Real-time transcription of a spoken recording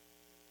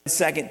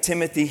Second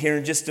Timothy here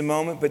in just a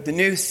moment, but the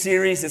new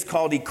series is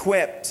called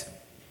Equipped.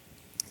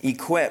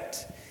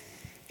 Equipped.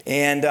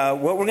 And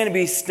what we're going to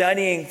be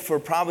studying for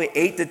probably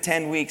 8 to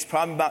 10 weeks,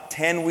 probably about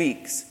 10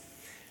 weeks,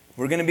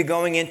 we're going to be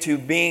going into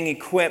being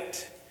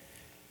equipped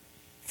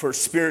for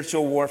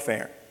spiritual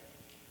warfare.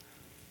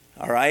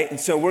 All right?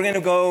 And so we're going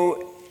to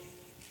go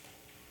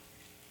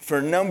for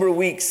a number of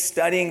weeks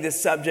studying the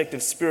subject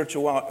of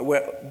spiritual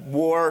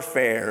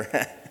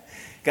warfare.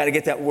 Got to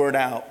get that word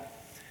out.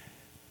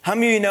 How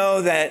many of you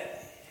know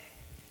that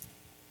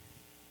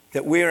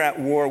we're at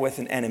war with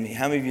an enemy?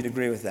 How many of you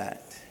agree with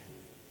that?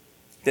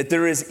 That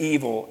there is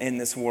evil in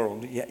this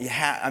world.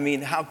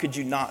 How could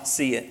you not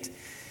see it?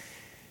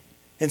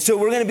 And so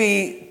we're going to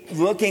be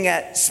looking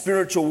at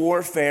spiritual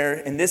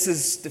warfare, and this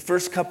is the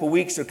first couple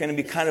weeks are going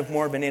to be kind of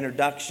more of an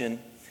introduction.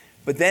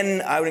 But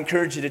then I would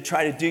encourage you to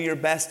try to do your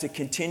best to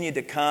continue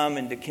to come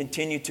and to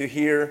continue to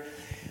hear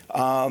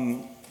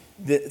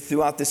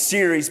throughout the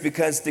series,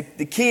 because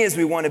the key is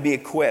we want to be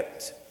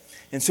equipped.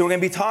 And so we're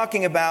going to be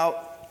talking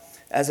about,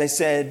 as I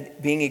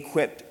said, being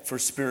equipped for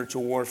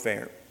spiritual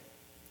warfare.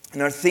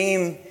 And our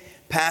theme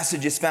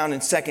passage is found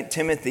in 2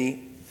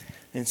 Timothy.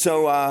 And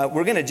so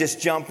we're going to just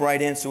jump right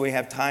in so we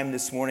have time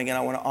this morning. And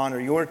I want to honor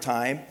your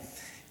time.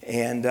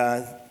 And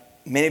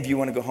many of you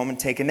want to go home and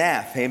take a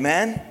nap.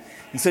 Amen?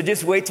 And so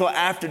just wait till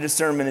after the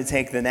sermon to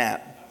take the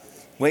nap.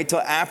 Wait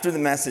till after the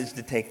message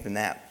to take the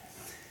nap.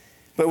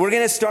 But we're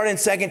going to start in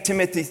 2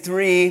 Timothy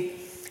 3.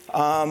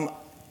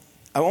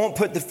 I won't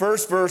put the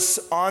first verse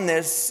on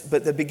this,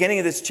 but the beginning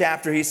of this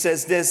chapter, he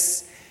says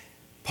this.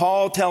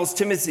 Paul tells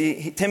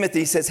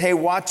Timothy says, hey,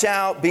 watch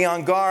out, be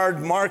on guard,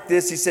 mark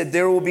this. He said,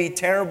 there will be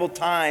terrible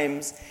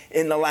times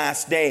in the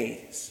last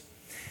days.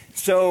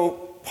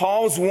 So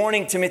Paul's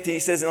warning Timothy, he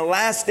says, in the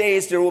last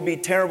days there will be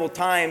terrible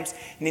times.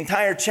 And the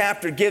entire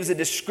chapter gives a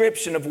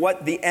description of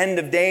what the end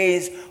of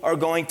days are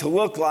going to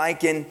look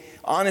like. And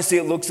honestly,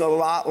 it looks a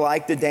lot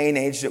like the day and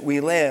age that we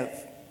live.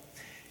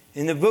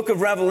 In the book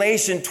of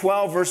Revelation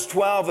 12, verse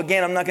 12,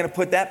 again, I'm not going to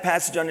put that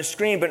passage on the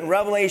screen, but in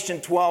Revelation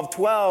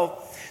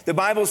 12:12, the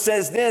Bible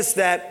says this,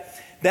 that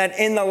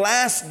in the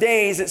last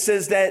days, it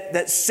says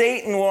that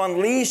Satan will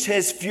unleash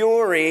his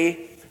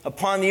fury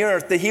upon the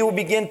earth, that he will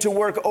begin to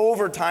work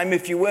overtime,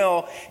 if you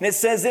will. And it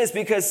says this,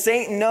 because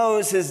Satan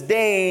knows his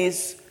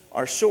days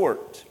are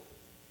short.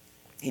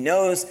 He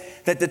knows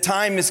that the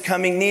time is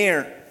coming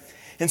near.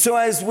 And so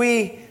as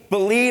we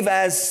believe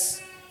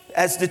as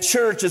the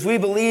church, as we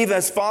believe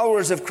as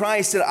followers of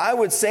Christ, that I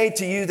would say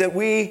to you that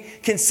we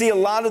can see a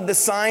lot of the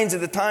signs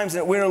of the times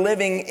that we're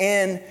living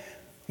in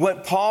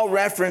what Paul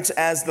referenced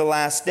as the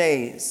last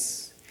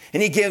days.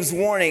 And he gives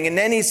warning. And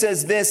then he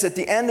says this at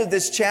the end of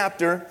this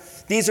chapter.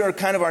 These are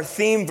kind of our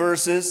theme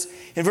verses.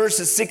 In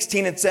verses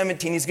 16 and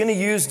 17, he's going to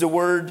use the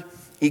word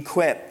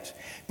equipped.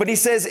 But he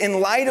says, in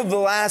light of the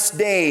last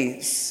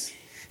days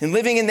and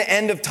living in the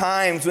end of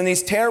times, when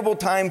these terrible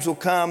times will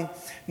come,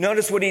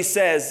 notice what he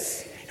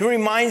says. He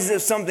reminds us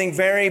of something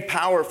very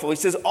powerful. He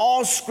says,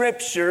 all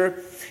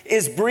scripture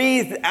is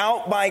breathed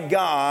out by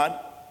God,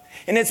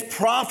 and it's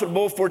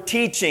profitable for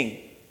teaching,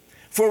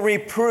 for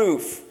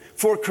reproof,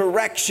 for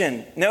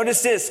correction.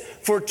 Notice this,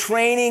 for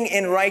training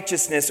in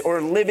righteousness,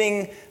 or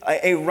living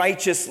a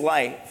righteous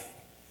life.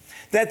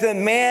 That the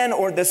man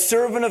or the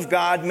servant of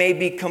God may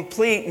be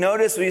complete.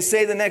 Notice, will you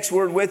say the next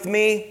word with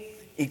me?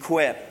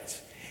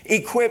 Equipped.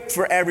 Equipped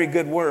for every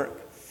good work.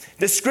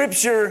 The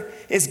scripture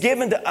is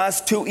given to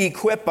us to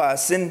equip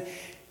us. And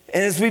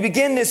as we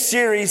begin this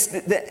series,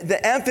 the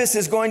emphasis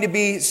is going to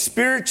be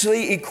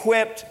spiritually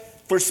equipped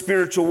for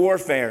spiritual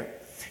warfare.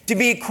 To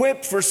be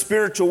equipped for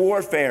spiritual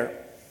warfare.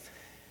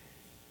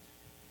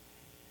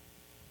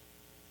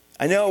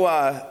 I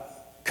know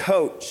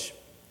Coach,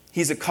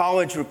 he's a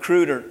college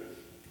recruiter.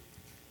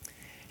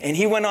 And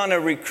he went on a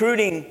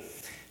recruiting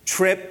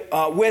trip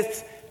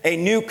with a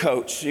new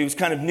coach. He was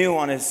kind of new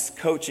on his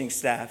coaching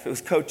staff. It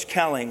was Coach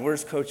Kelling.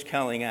 Where's Coach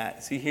Kelling at?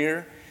 Is he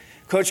here?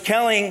 Coach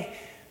Kelling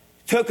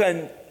took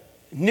a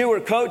newer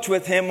coach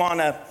with him on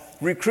a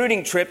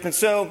recruiting trip. And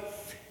so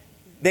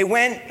they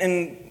went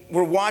and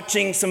were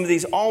watching some of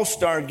these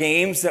all-star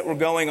games that were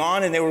going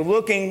on. And they were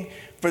looking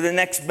for the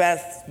next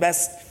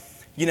best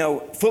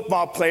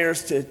football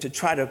players to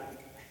try to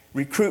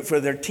recruit for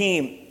their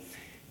team.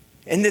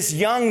 And this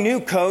young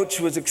new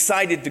coach was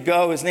excited to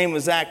go. His name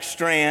was Zach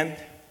Strand.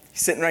 He's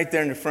sitting right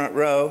there in the front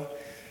row.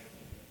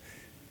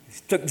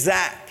 He took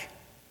Zach.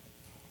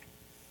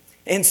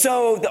 And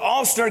so the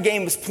All-Star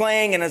game was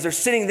playing, and as they're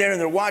sitting there and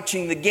they're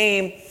watching the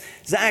game,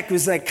 Zach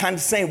was like kind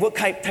of saying, what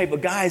type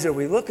of guys are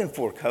we looking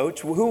for,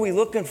 Coach? Well, who are we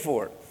looking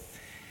for?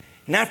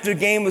 And after the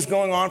game was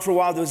going on for a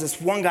while, there was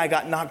this one guy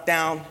got knocked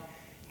down,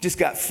 just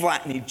got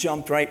flat, and he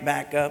jumped right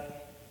back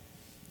up,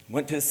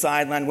 went to the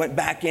sideline, went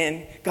back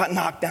in, got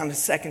knocked down the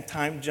second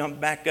time, jumped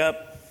back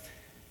up.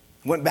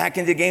 Went back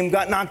into the game,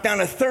 got knocked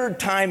down a third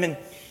time and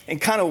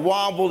kind of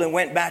wobbled and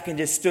went back and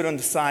just stood on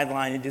the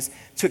sideline and just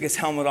took his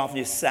helmet off and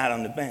just sat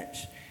on the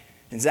bench.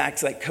 And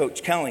Zach's like,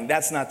 Coach Kelling,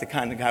 that's not the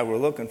kind of guy we're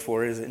looking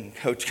for, is it? And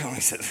Coach Kelling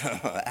says,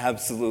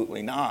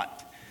 absolutely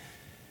not.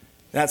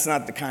 That's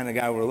not the kind of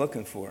guy we're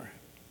looking for.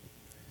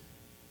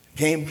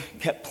 Game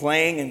kept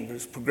playing and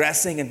was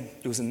progressing, and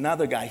there was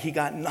another guy. He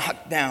got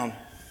knocked down,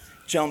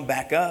 jumped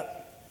back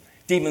up.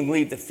 Didn't even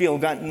leave the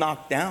field, got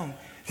knocked down,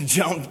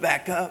 jumped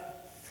back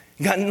up.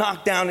 Got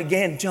knocked down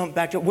again, jumped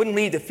back up. Wouldn't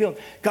leave the field.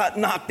 Got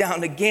knocked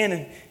down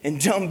again and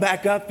jumped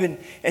back up. And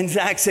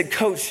Zach said,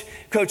 Coach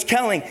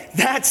Kelling,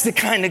 that's the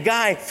kind of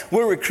guy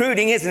we're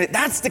recruiting, isn't it?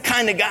 That's the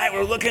kind of guy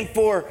we're looking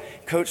for.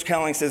 Coach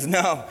Kelling says,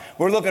 no,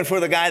 we're looking for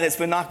the guy that's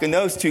been knocking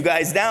those two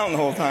guys down the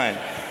whole time.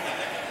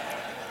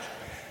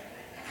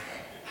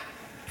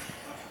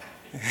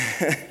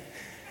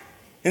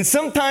 And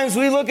sometimes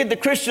we look at the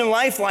Christian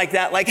life like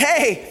that, like,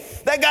 hey,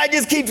 that guy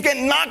just keeps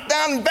getting knocked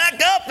down and back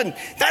up, and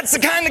that's the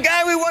kind of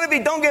guy we want to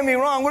be. Don't get me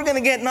wrong, we're going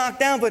to get knocked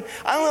down, but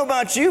I don't know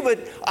about you, but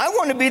I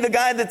want to be the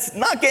guy that's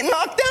not getting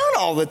knocked down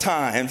all the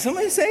time.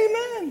 Somebody say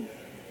amen.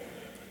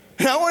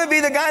 And I want to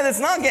be the guy that's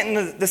not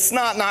getting the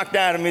snot knocked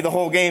out of me the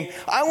whole game.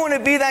 I want to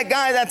be that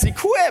guy that's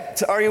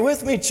equipped. Are you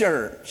with me,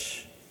 church?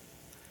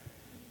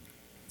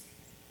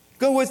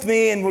 Go with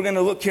me, and we're going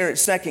to look here at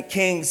 2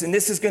 Kings, and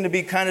this is going to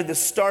be kind of the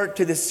start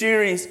to the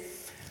series.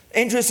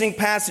 Interesting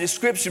passage of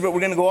Scripture, but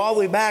we're going to go all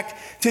the way back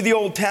to the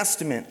Old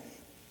Testament.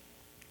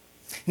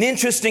 An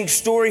interesting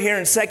story here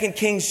in 2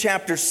 Kings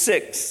chapter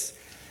 6.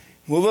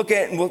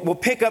 We'll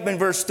pick up in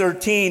verse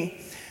 13,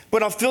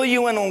 but I'll fill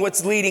you in on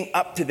what's leading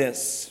up to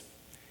this.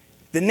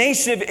 The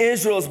nation of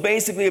Israel is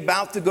basically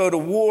about to go to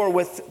war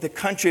with the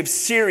country of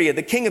Syria.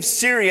 The king of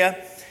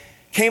Syria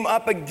came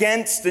up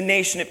against the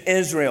nation of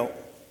Israel.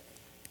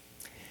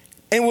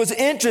 And it was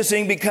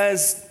interesting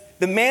because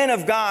the man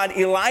of God,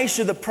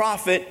 Elisha the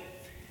prophet,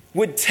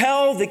 would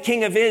tell the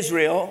king of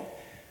Israel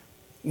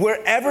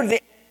wherever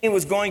the enemy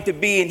was going to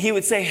be, and he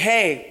would say,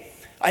 hey,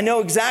 I know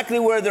exactly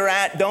where they're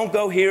at. Don't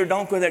go here,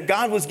 don't go there.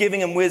 God was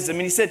giving him wisdom.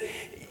 And he said,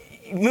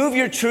 move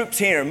your troops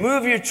here,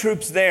 move your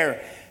troops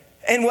there.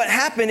 And what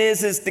happened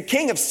is the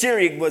king of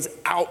Syria was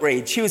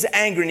outraged. He was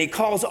angry, and he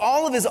calls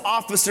all of his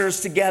officers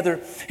together,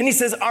 and he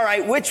says, all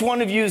right, which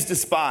one of you is the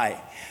spy?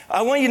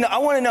 I want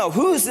to know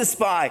who's the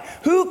spy?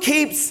 Who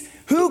keeps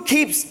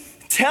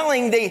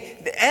telling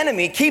the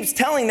enemy, keeps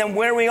telling them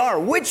where we are?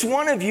 Which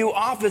one of you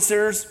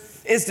officers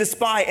is the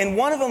spy? And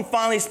one of them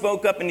finally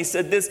spoke up, and he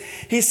said this.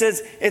 He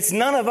says, it's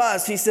none of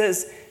us. He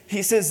says,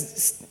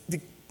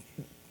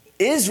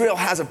 Israel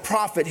has a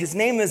prophet. His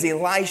name is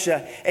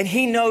Elisha, and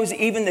he knows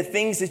even the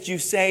things that you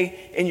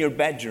say in your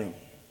bedroom.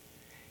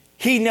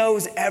 He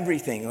knows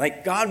everything.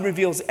 Like, God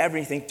reveals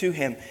everything to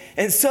him.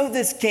 And so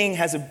this king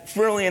has a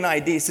brilliant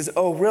idea. He says,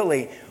 oh,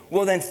 really?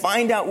 Well, then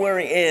find out where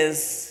he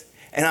is,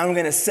 and I'm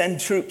going to send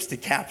troops to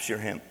capture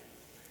him.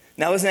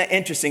 Now, isn't that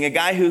interesting? A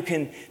guy who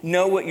can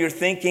know what you're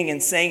thinking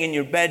and saying in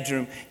your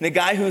bedroom, and a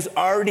guy who's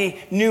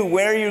already knew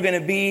where you're going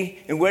to be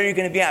and where you're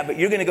going to be at, but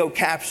you're going to go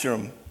capture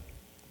him.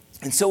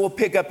 And so we'll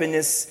pick up in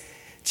this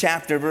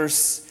chapter,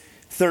 verse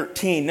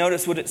 13.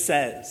 Notice what it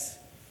says.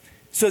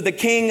 So the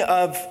king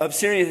of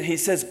Syria, he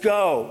says,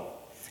 go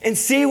and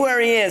see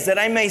where he is, that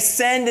I may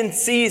send and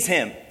seize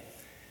him.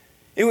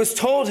 It was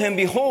told him,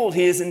 behold,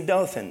 he is in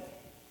Dothan.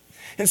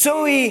 And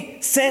so he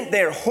sent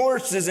there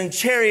horses and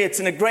chariots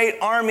and a great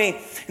army,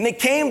 and they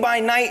came by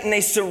night and they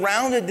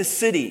surrounded the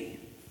city.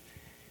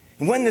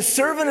 And when the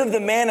servant of the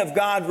man of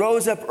God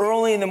rose up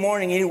early in the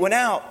morning, he went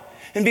out,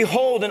 and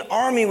behold, an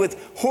army with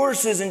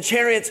horses and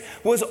chariots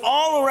was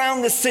all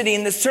around the city.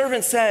 And the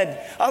servant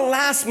said,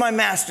 alas, my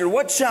master,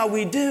 what shall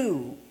we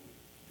do?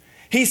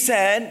 He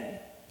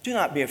said, do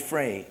not be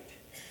afraid,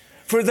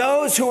 for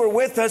those who are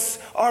with us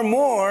are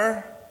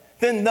more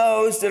than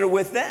those that are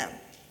with them.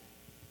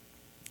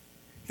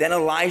 Then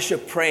Elisha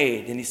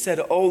prayed, and he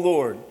said, O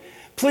Lord,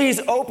 please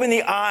open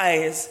the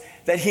eyes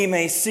that he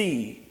may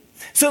see.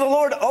 So the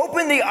Lord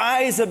opened the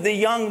eyes of the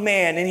young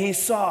man, and he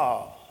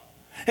saw.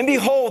 And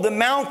behold, the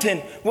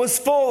mountain was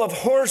full of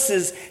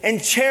horses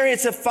and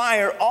chariots of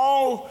fire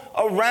all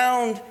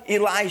around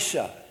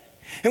Elisha.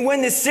 And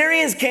when the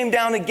Syrians came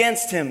down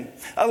against him,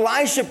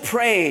 Elisha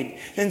prayed.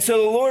 And so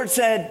the Lord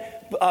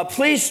said,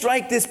 please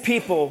strike this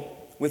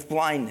people with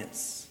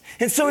blindness.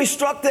 And so he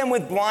struck them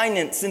with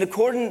blindness in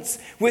accordance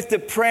with the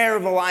prayer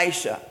of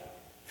Elisha.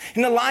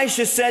 And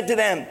Elisha said to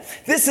them,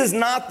 this is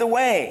not the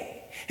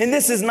way, and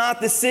this is not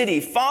the city.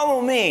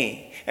 Follow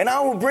me, and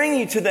I will bring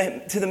you to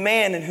the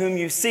man in whom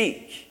you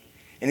seek.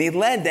 And he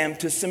led them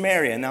to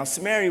Samaria. Now,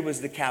 Samaria was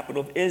the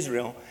capital of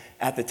Israel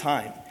at the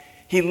time.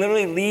 He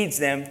literally leads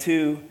them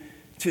to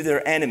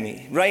their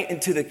enemy, right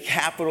into the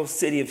capital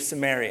city of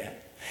Samaria.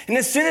 And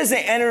as soon as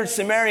they entered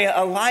Samaria,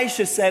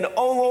 Elisha said,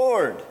 O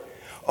Lord,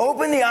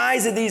 open the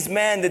eyes of these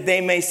men that they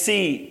may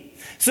see.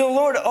 So the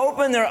Lord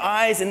opened their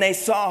eyes, and they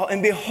saw,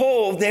 and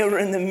behold, they were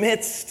in the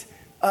midst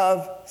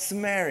of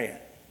Samaria.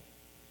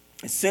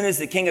 As soon as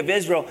the king of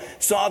Israel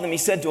saw them, he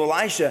said to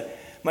Elisha,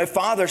 my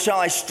father, shall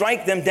I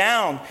strike them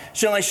down?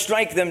 Shall I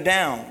strike them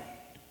down?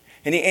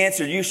 And he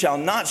answered, you shall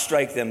not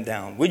strike them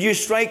down. Would you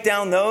strike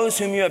down those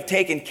whom you have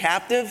taken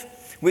captive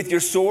with your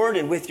sword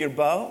and with your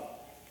bow?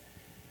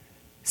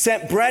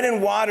 Set bread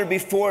and water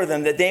before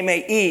them, that they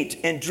may eat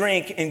and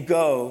drink and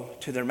go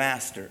to their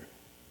master.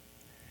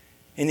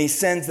 And he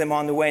sends them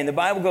on the way. And the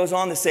Bible goes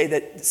on to say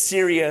that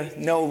Syria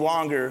no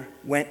longer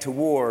went to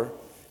war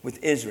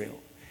with Israel.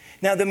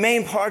 Now, the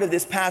main part of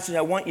this passage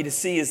I want you to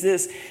see is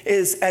this,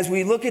 is as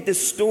we look at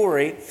this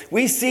story,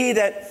 we see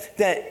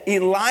that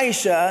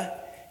Elisha,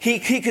 he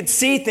could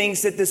see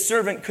things that the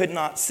servant could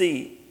not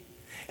see.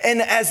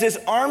 And as this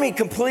army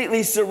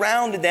completely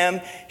surrounded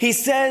them, he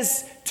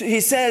says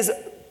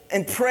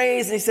and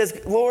prays, and he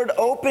says, Lord,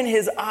 open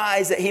his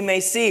eyes that he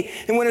may see.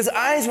 And when his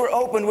eyes were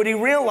opened, what he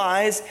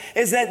realized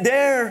is that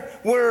there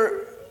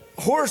were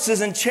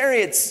horses and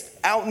chariots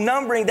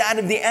outnumbering that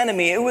of the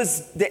enemy. It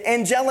was the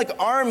angelic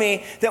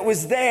army that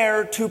was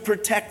there to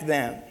protect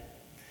them.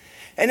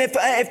 And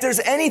if there's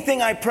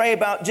anything I pray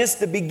about just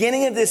the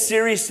beginning of this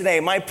series today,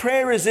 my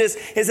prayer is this,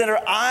 is that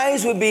our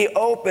eyes would be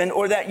open,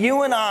 or that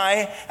you and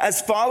I,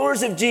 as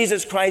followers of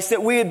Jesus Christ,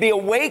 that we would be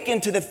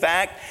awakened to the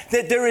fact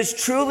that there is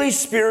truly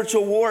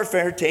spiritual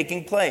warfare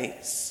taking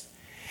place.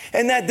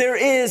 And that there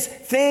is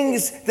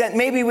things that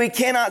maybe we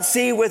cannot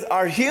see with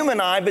our human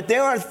eye, but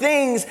there are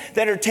things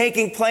that are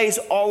taking place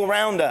all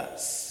around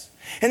us.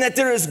 And that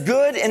there is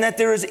good and that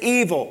there is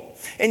evil.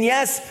 And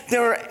yes,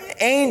 there are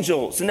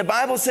angels. And the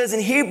Bible says in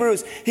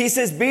Hebrews, he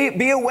says,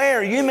 be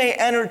aware, you may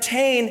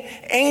entertain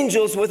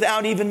angels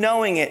without even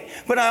knowing it.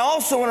 But I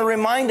also want to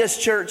remind us,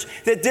 church,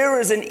 that there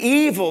is an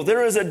evil,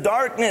 there is a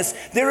darkness,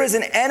 there is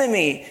an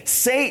enemy,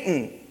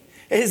 Satan.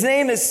 His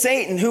name is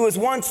Satan, who was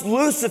once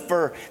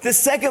Lucifer, the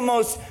second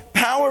most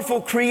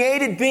powerful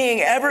created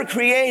being ever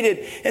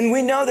created. And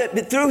we know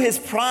that through his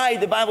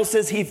pride, the Bible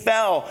says he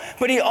fell.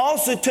 But he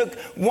also took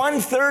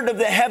 1/3 of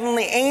the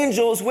heavenly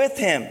angels with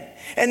him.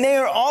 And they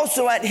are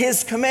also at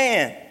his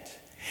command.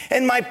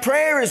 And my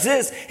prayer is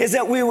this, is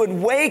that we would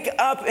wake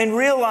up and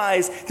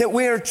realize that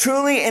we are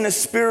truly in a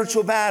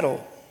spiritual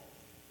battle.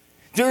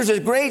 There's a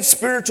great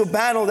spiritual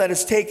battle that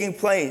is taking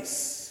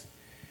place.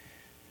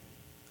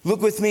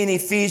 Look with me in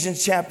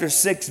Ephesians chapter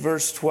 6,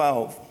 verse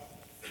 12.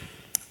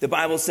 The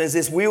Bible says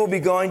this. We will be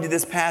going to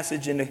this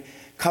passage in a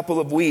couple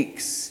of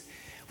weeks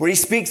where he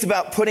speaks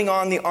about putting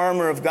on the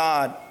armor of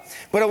God.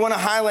 But I want to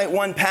highlight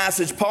one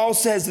passage. Paul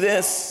says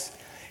this.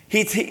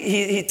 He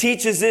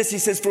teaches this. He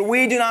says, for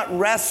we do not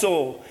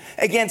wrestle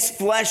against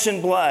flesh and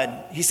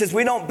blood. He says,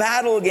 we don't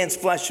battle against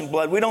flesh and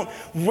blood. We don't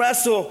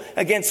wrestle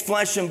against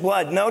flesh and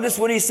blood. Notice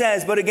what he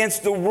says, but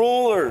against the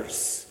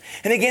rulers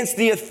and against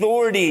the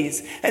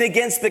authorities and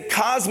against the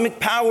cosmic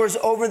powers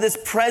over this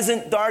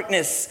present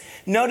darkness.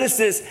 Notice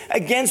this,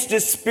 against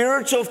the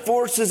spiritual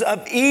forces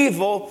of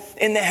evil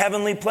in the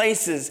heavenly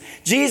places.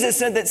 Jesus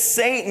said that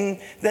Satan,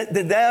 that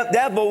the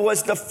devil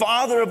was the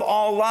father of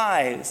all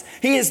lies.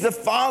 He is the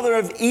father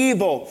of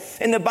evil.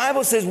 And the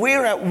Bible says we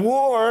are at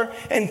war.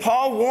 And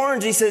Paul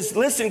warns, he says,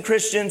 listen,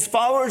 Christians,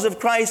 followers of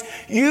Christ,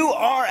 you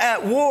are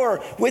at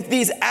war with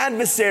these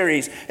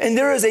adversaries. And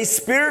there is a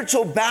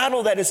spiritual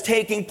battle that is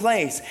taking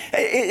place.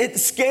 It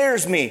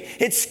scares me.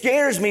 It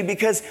scares me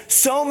because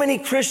so many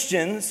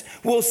Christians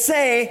will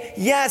say,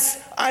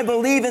 yes, I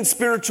believe in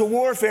spiritual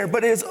warfare,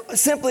 but it is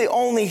simply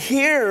only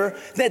here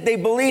that they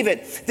believe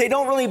it. They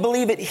don't really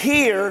believe it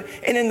here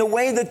and in the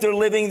way that they're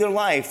living their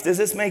life. Does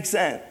this make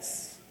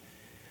sense?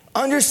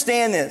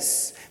 Understand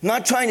this. I'm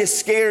not trying to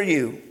scare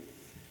you,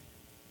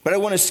 but I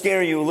want to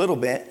scare you a little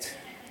bit.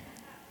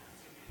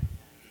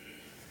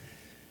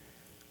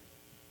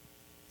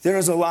 There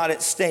is a lot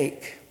at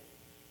stake.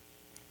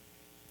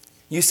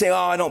 You say, oh,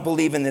 I don't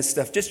believe in this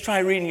stuff. Just try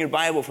reading your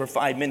Bible for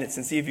 5 minutes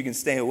and see if you can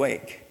stay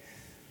awake.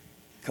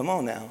 Come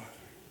on now.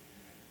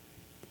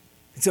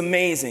 It's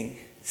amazing.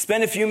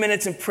 Spend a few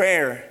minutes in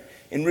prayer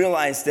and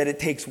realize that it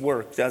takes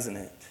work, doesn't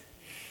it?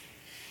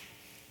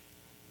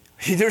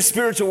 There's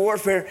spiritual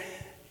warfare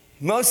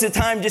most of the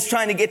time just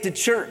trying to get to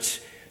church.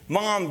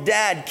 Mom,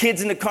 dad,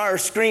 kids in the car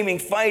screaming,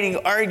 fighting,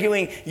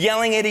 arguing,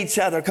 yelling at each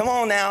other. Come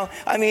on now.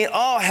 I mean,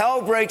 all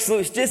hell breaks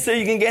loose just so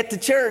you can get to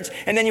church.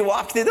 And then you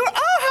walk through the door. Oh,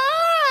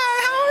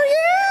 hi, how are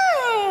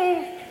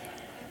you?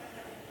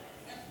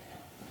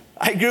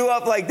 I grew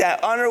up like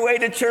that. On her way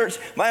to church,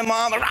 my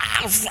mom,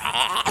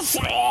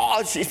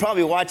 she's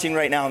probably watching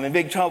right now. I'm in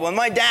big trouble. And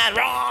my dad,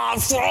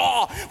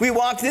 we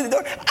walked through the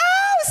door.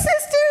 Oh,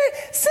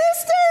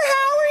 sister,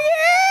 how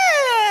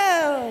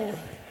are you?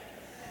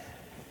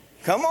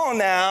 Come on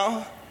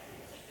now.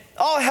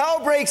 All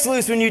hell breaks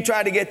loose when you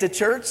try to get to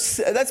church.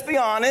 Let's be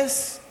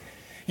honest.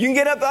 You can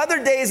get up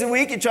other days a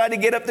week. You try to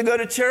get up to go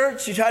to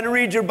church. You try to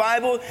read your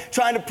Bible,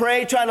 trying to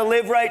pray, trying to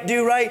live right,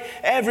 do right.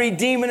 Every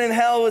demon in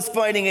hell is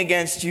fighting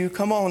against you.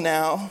 Come on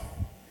now.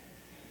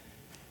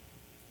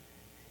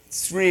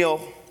 It's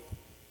real.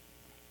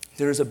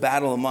 There is a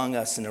battle among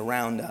us and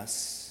around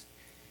us.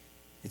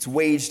 It's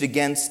waged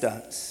against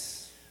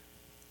us.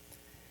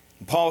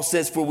 And Paul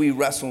says, for we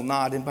wrestle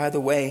not. And by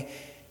the way,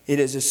 it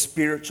is a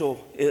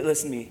spiritual,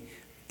 listen to me,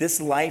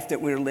 this life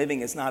that we're living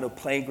is not a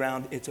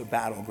playground, it's a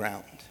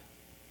battleground.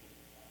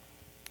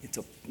 It's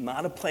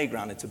not a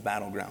playground, it's a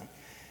battleground.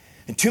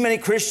 And too many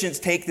Christians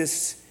take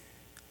this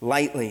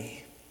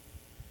lightly.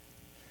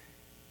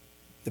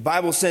 The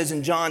Bible says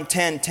in John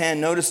 10:10,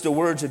 notice the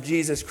words of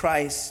Jesus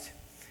Christ.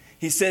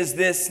 He says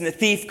this, and the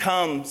thief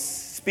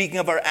comes, Speaking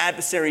of our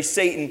adversary,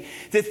 Satan,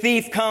 the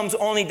thief comes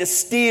only to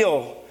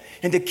steal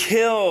and to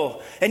kill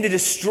and to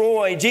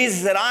destroy.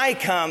 Jesus said, I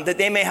come that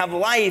they may have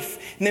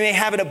life and they may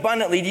have it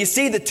abundantly. Do you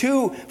see the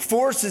two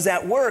forces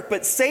at work?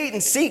 But Satan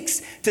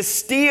seeks to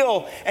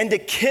steal and to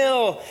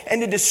kill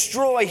and to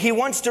destroy. He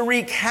wants to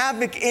wreak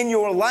havoc in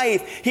your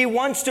life. He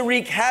wants to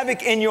wreak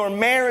havoc in your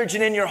marriage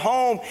and in your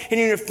home and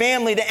in your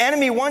family. The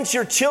enemy wants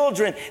your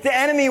children. The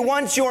enemy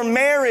wants your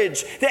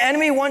marriage. The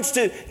enemy wants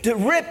to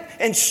rip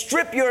and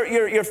strip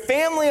your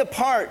family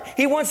apart.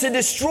 He wants to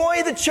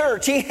destroy the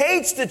church. He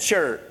hates the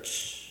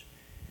church.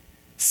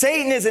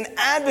 Satan is an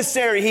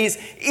adversary. He's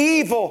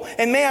evil.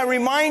 And may I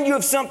remind you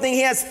of something?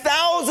 He has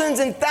thousands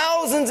and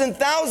thousands and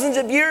thousands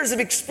of years of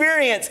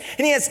experience.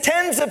 And he has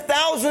tens of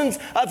thousands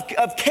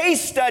of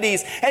case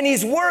studies. And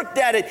he's worked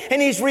at it.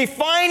 And he's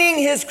refining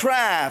his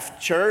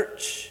craft,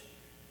 church.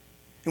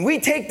 And we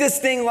take this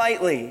thing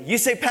lightly. You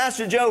say,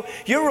 Pastor Joe,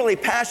 you're really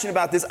passionate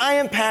about this. I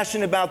am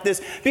passionate about this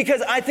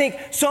because I think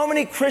so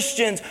many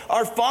Christians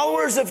are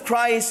followers of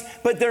Christ,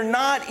 but they're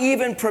not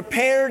even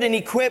prepared and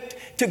equipped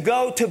to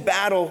go to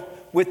battle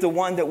with the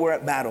one that we're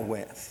at battle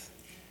with.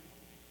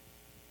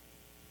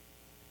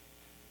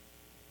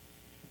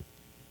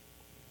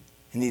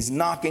 And he's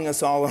knocking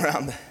us all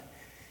around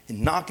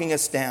and knocking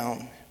us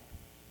down.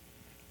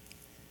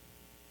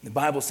 The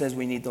Bible says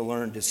we need to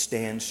learn to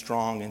stand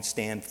strong and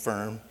stand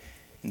firm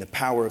in the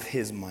power of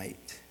his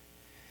might.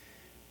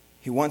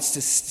 He wants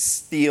to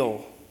steal.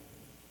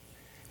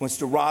 He wants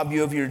to rob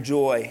you of your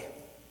joy.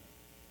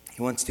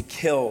 He wants to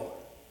kill.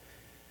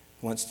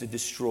 He wants to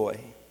destroy.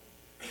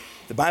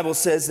 The Bible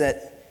says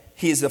that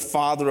he is the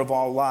father of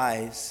all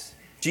lies.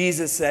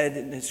 Jesus said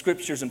in the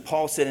scriptures, and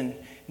Paul said in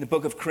the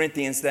book of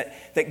Corinthians,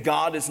 that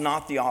God is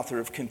not the author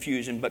of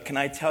confusion. But can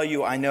I tell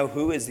you, I know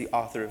who is the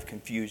author of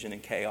confusion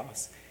and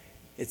chaos.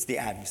 It's the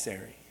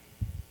adversary.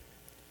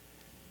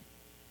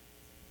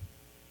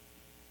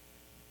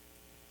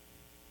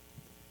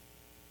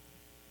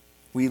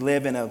 We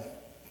live in a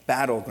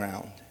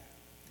battleground.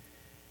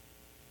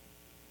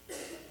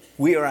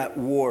 We are at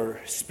war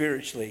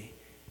spiritually.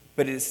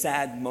 But it is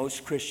sad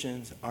most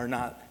Christians are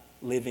not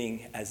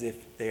living as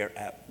if they are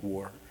at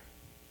war.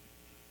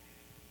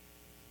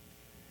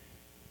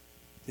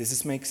 Does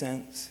this make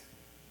sense?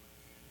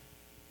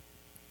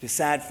 The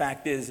sad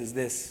fact is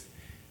this.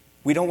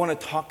 We don't want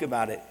to talk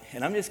about it.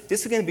 And this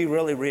is going to be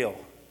really real.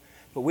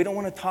 But we don't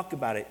want to talk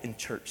about it in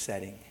church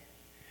setting.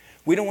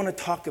 We don't want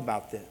to talk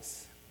about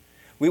this.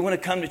 We want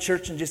to come to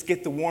church and just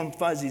get the warm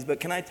fuzzies. But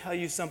can I tell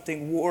you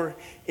something? War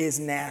is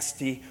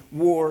nasty.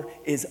 War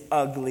is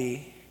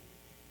ugly.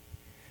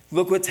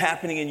 Look what's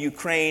happening in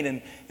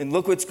Ukraine and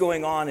look what's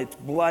going on. It's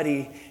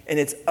bloody and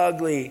it's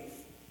ugly.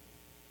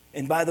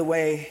 And by the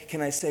way,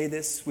 can I say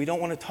this? We don't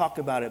want to talk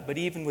about it, but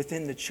even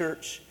within the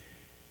church,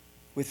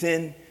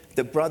 within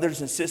the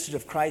brothers and sisters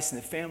of Christ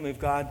and the family of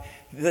God,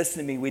 listen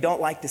to me, we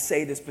don't like to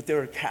say this, but there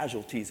are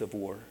casualties of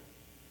war.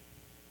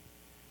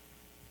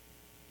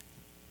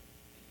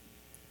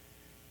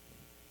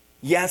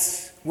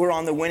 Yes, we're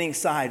on the winning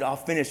side. I'll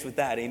finish with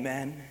that,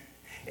 amen?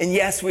 And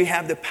yes, we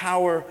have the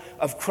power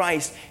of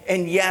Christ.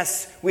 And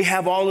yes, we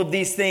have all of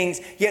these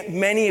things. Yet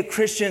many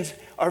Christians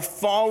are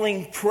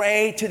falling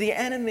prey to the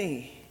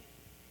enemy.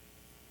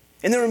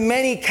 And there are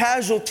many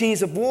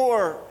casualties of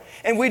war.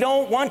 And we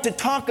don't want to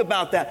talk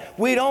about that.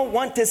 We don't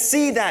want to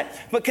see that.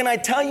 But can I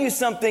tell you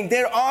something?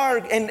 There are,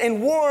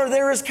 in war,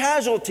 there is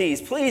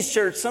casualties. Please,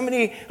 church,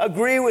 somebody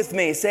agree with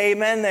me. Say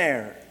amen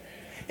there.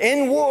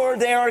 In war,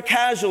 there are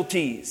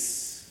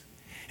casualties.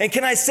 And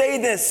can I say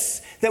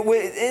this? That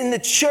in the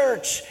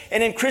church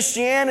and in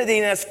Christianity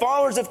and as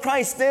followers of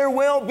Christ, there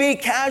will be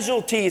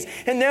casualties.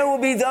 And there will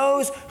be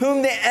those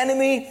whom the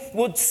enemy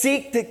will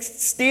seek to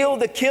steal,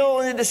 to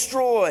kill, and to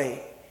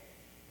destroy.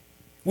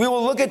 We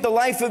will look at the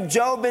life of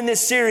Job in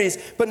this series.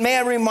 But may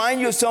I remind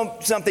you of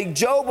something.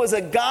 Job was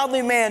a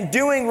godly man,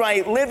 doing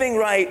right, living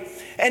right.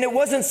 And it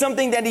wasn't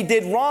something that he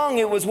did wrong.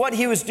 It was what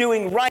he was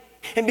doing right.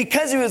 And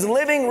because he was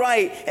living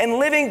right and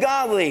living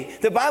godly,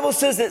 the Bible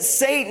says that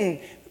Satan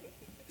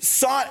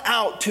sought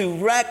out to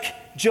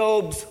wreck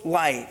Job's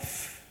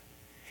life.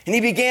 And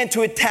he began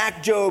to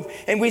attack Job.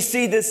 And we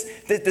see this,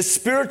 that the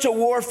spiritual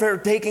warfare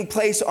taking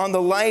place on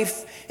the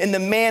life and the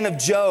man of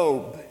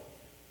Job.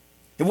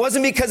 It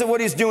wasn't because of what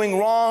he was doing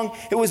wrong.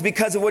 It was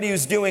because of what he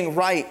was doing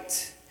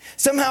right.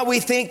 Somehow we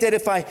think that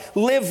if I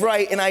live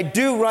right and I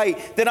do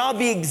right, that I'll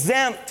be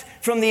exempt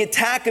from the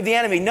attack of the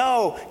enemy.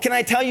 No, can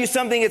I tell you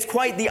something? It's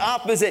quite the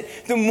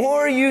opposite. The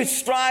more you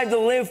strive to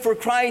live for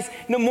Christ,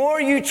 the more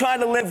you try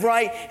to live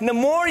right, and the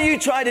more you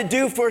try to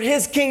do for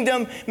his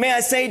kingdom, may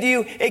I say to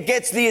you, it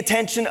gets the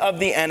attention of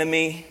the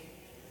enemy.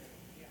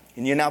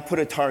 And you now put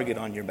a target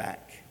on your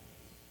back.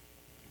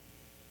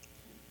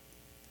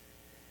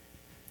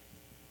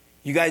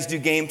 You guys do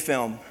game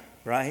film,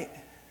 right?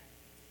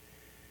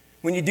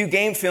 When you do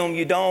game film,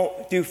 you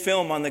don't do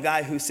film on the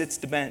guy who sits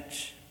the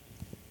bench.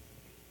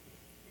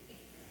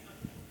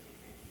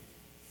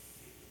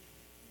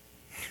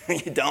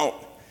 You don't.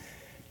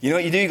 You know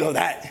what you do? You go,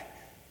 that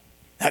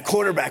That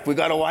quarterback, we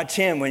got to watch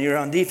him when you're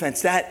on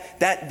defense.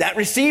 That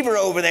receiver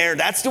over there,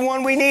 that's the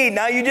one we need.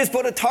 Now you just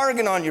put a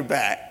target on your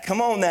back. Come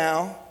on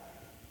now.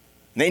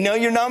 They know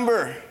your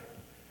number.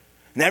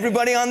 And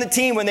everybody on the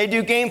team, when they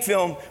do game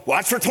film,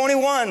 watch for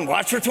 21,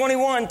 watch for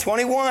 21,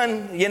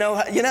 21. You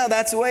know,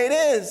 that's the way it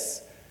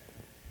is.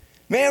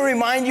 May I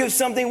remind you of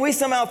something? We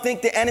somehow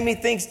think the enemy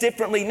thinks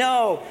differently.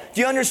 No.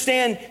 Do you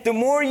understand? The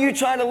more you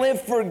try to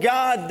live for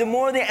God, the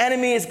more the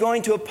enemy is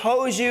going to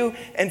oppose you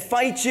and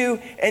fight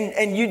you,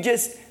 and you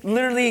just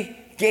literally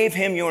gave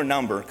him your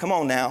number. Come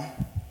on now.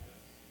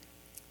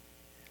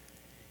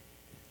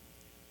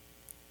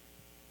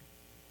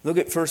 Look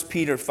at 1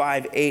 Peter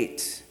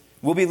 5:8.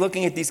 We'll be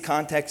looking at these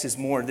contexts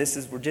more.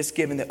 We're just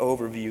giving the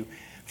overview.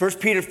 1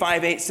 Peter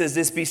 5:8 says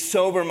this, be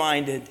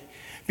sober-minded.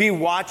 Be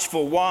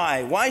watchful.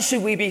 Why? Why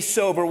should we be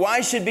sober?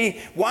 Why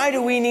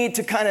do we need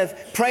to kind of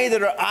pray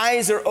that our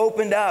eyes are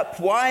opened up?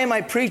 Why am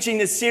I preaching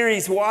this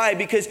series? Why?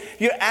 Because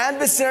your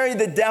adversary,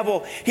 the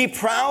devil, he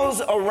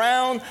prowls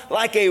around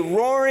like a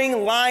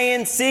roaring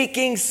lion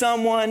seeking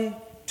someone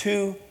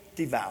to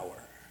devour.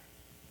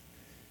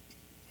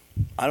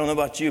 I don't know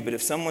about you, but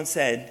if someone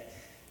said,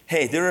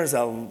 hey, there is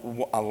a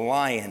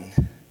lion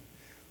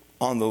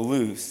on the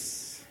loose.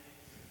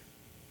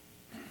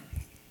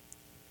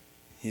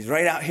 He's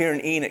right out here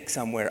in Enoch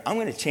somewhere. I'm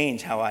going to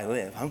change how I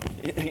live.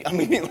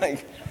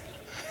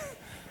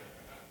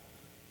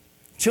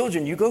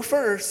 Children, you go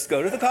first.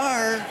 Go to the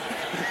car.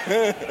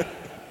 There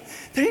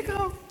you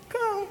go.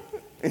 Go.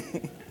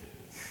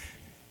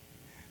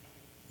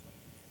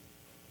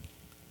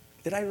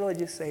 Did I really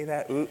just say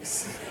that?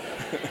 Oops.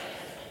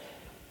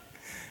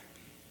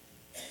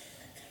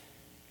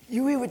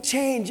 We would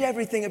change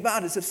everything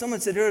about us. If someone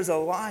said there's a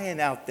lion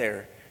out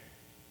there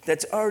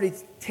that's already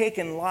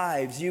taken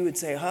lives, you would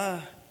say,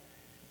 I'm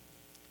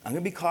going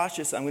to be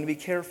cautious. I'm going to be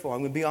careful. I'm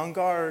going to be on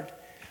guard.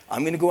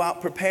 I'm going to go out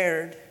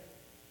prepared.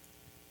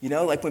 You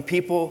know, like when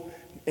people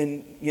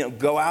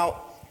go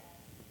out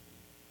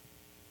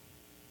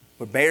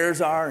where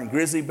bears are and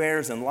grizzly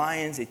bears and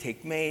lions, they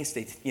take mace,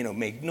 they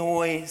make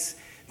noise.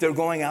 They're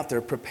going out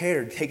there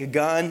prepared. Take a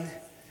gun.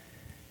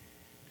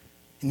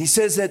 And he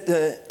says that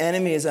the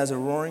enemy is as a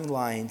roaring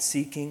lion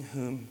seeking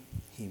whom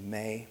he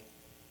may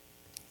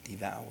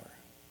devour.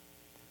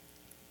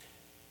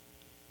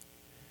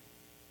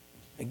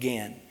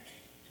 Again,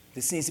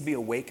 this needs to be a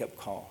wake-up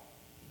call.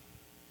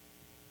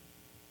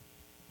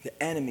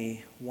 The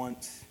enemy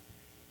wants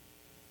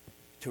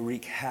to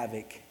wreak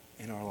havoc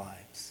in our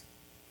lives.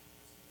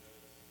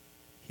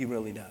 He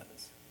really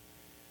does.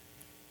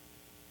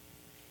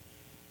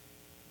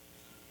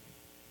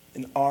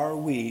 And are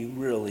we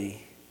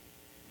really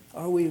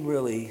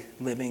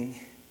living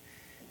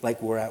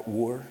like we're at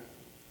war?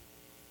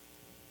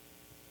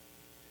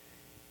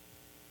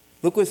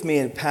 Look with me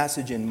at a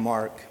passage in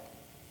Mark.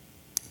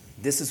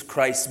 This is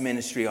Christ's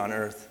ministry on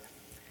earth.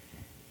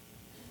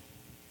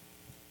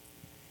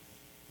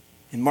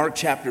 In Mark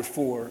chapter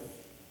 4,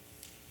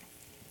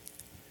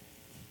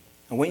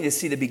 I want you to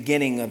see the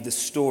beginning of the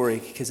story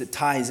because it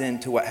ties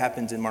into what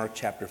happens in Mark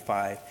chapter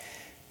 5.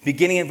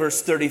 Beginning in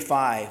verse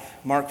 35,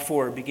 Mark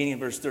 4, beginning in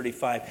verse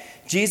 35.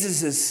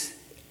 Jesus is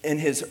in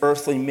his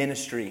earthly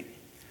ministry.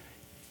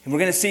 And we're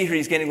going to see here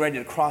he's getting ready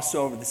to cross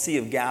over the Sea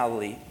of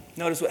Galilee.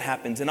 Notice what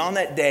happens. And on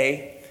that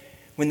day,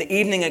 when the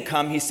evening had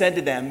come, he said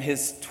to them,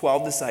 his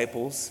 12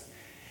 disciples,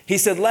 he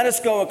said, let us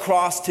go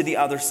across to the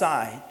other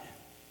side.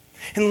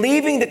 And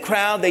leaving the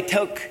crowd, they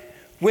took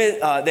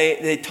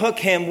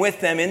him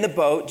with them in the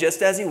boat,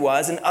 just as he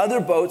was, and other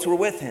boats were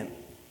with him.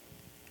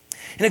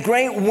 And a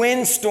great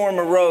windstorm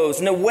arose,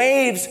 and the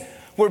waves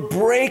were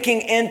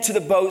breaking into the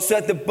boat, so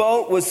that the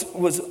boat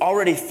was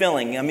already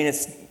filling. I mean,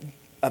 it's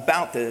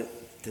about to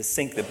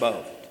sink the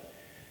boat.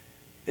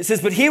 It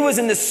says, but he was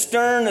in the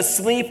stern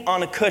asleep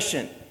on a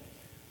cushion.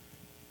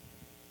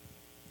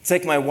 It's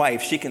like my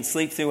wife. She can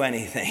sleep through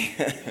anything.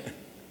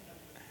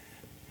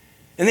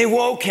 And they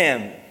woke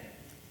him.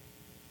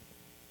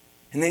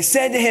 And they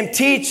said to him,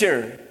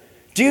 teacher,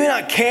 do you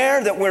not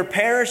care that we're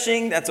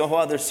perishing? That's a whole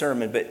other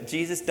sermon. But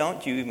Jesus,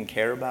 don't you even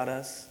care about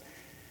us?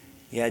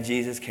 Yeah,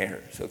 Jesus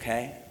cares,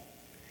 okay?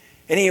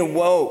 And he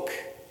awoke.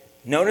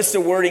 Notice the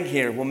wording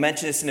here. We'll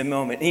mention this in a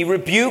moment. And he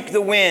rebuked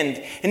the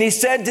wind. And he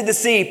said to the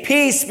sea,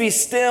 peace, be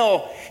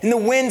still. And the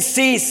wind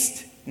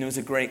ceased. And it was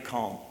a great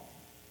calm.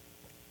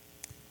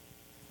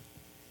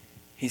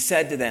 He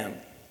said to them,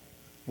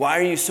 why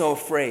are you so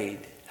afraid?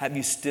 Have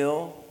you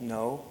still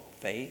no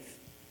faith?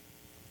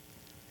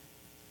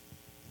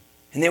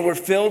 And they were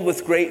filled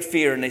with great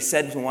fear, and they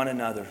said to one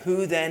another,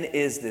 who then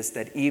is this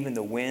that even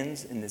the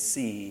winds and the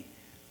sea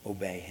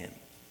obey him?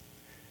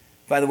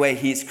 By the way,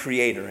 he's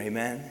creator,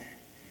 amen?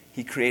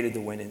 He created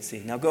the wind and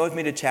sea. Now go with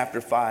me to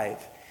chapter 5.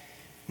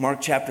 Mark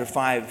chapter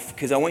 5,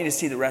 because I want you to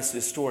see the rest of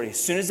the story.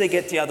 As soon as they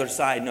get to the other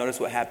side, notice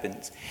what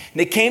happens. And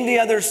they came to the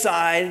other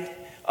side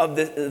of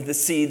the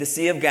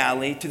Sea of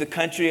Galilee, to the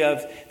country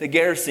of the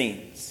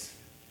Gerasenes.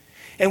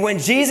 And when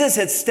Jesus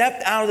had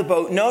stepped out of the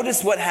boat,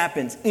 notice what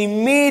happens.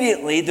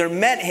 Immediately there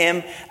met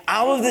him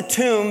out of the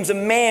tombs a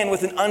man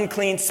with an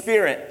unclean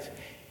spirit.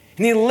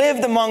 And he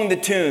lived among the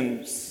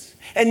tombs.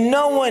 And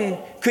no one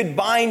could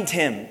bind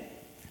him.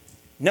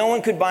 No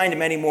one could bind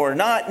him anymore,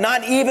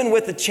 not even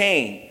with a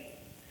chain.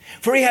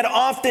 For he had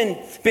often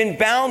been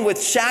bound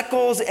with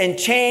shackles and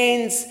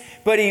chains,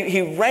 but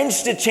he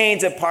wrenched the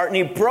chains apart and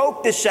he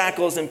broke the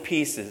shackles in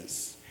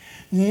pieces.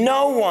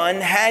 No one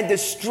had the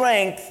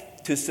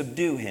strength to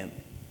subdue him.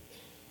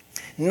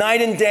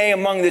 Night and day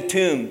among the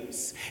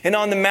tombs and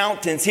on the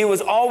mountains, he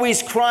was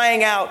always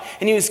crying out,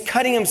 and he was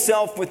cutting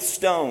himself with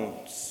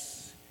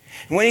stones.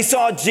 And when he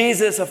saw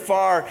Jesus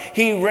afar,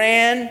 he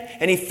ran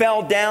and he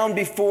fell down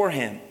before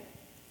him.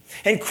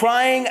 And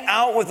crying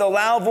out with a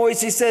loud voice,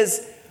 he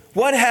says,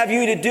 "What have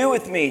you to do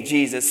with me,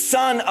 Jesus,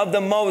 Son of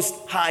the Most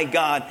High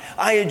God?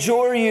 I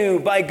adjure you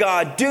by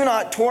God, do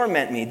not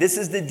torment me." This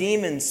is the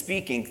demon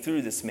speaking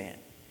through this man.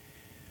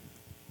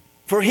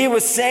 For he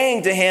was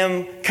saying to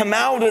him, "Come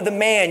out of the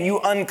man, you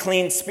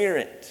unclean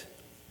spirit."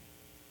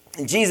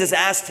 And Jesus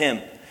asked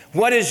him,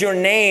 "What is your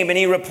name?" And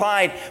he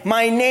replied,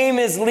 "My name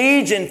is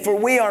Legion, for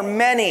we are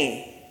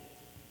many."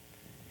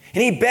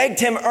 And he begged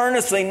him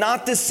earnestly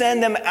not to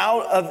send them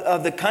out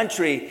of the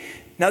country.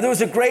 Now there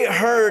was a great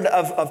herd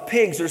of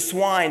pigs or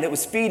swine that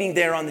was feeding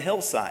there on the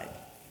hillside.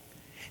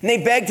 And they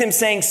begged him,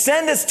 saying,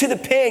 "Send us to the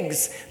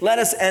pigs, let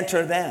us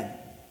enter them."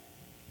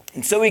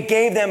 And so he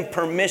gave them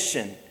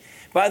permission.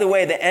 By the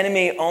way, the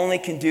enemy only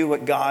can do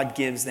what God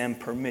gives them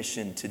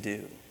permission to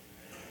do.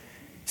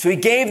 So he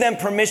gave them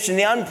permission.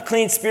 The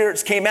unclean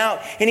spirits came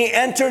out, and he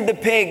entered the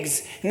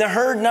pigs. And the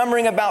herd,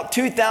 numbering about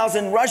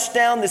 2,000, rushed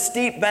down the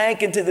steep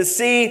bank into the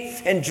sea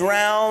and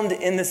drowned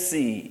in the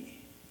sea.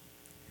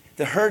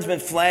 The herdsmen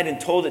fled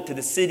and told it to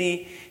the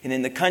city and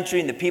in the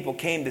country, and the people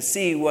came to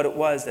see what it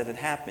was that had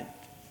happened.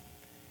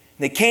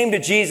 They came to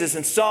Jesus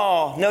and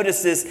saw,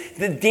 notice this,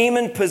 the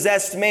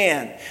demon-possessed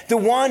man, the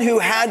one who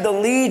had the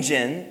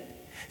legion,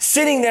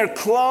 sitting there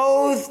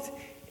clothed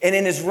and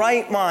in his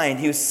right mind.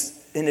 He was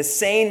in his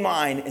sane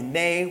mind, and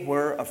they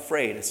were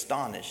afraid,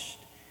 astonished.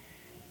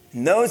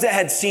 And those that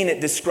had seen it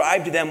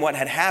described to them what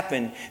had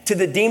happened to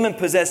the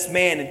demon-possessed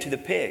man and to the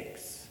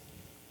pigs.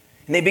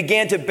 And they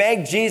began to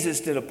beg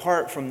Jesus to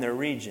depart from their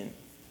region.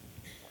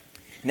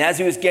 And as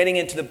he was getting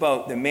into the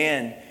boat, the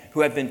man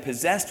who had been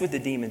possessed with the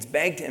demons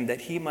begged him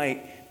that he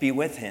might be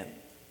with him.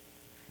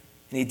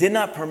 And he did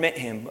not permit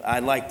him, I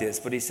like this,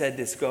 but he said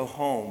this, "Go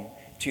home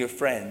to your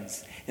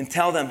friends and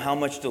tell them how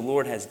much the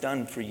Lord has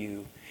done for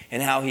you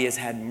and how he has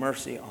had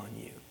mercy on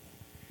you."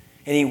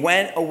 And he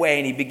went away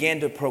and he began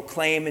to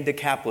proclaim in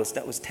Decapolis,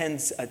 that was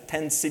a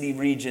 10-city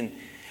region,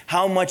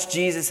 how much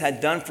Jesus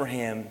had done for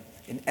him,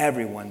 and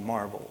everyone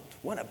marveled.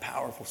 What a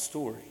powerful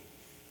story.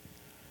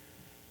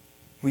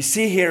 We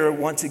see here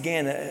once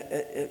again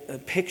a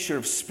picture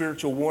of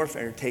spiritual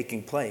warfare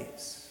taking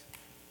place.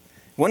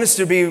 I want us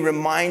to be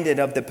reminded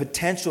of the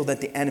potential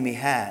that the enemy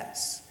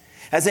has.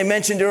 As I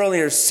mentioned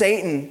earlier,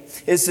 Satan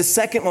is the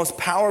second most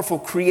powerful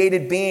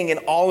created being in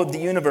all of the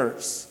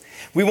universe.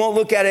 We won't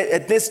look at it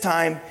at this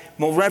time.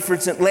 We'll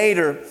reference it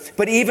later.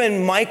 But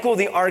even Michael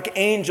the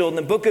archangel in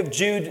the book of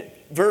Jude,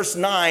 verse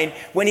 9,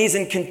 when he's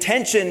in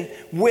contention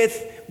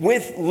with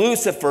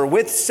Lucifer,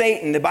 with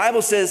Satan, the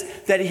Bible says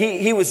that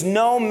he was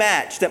no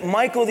match, that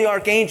Michael the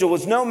archangel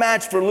was no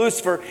match for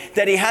Lucifer,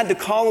 that he had to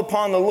call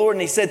upon the Lord.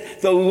 And he said,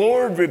 "The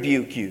Lord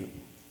rebuke you."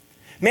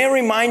 May I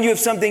remind you of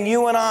something?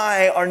 You and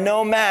I are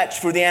no match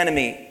for the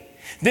enemy.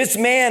 This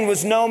man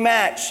was no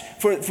match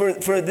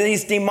for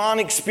these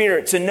demonic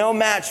spirits and no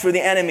match for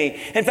the enemy.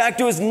 In fact,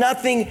 there was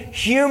nothing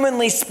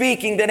humanly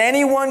speaking that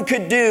anyone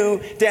could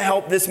do to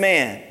help this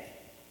man.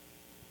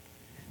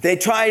 They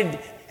tried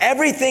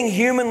everything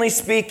humanly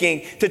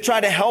speaking to try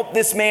to help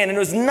this man, and there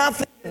was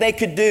nothing they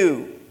could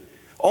do.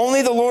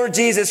 Only the Lord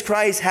Jesus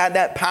Christ had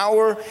that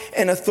power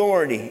and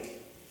authority.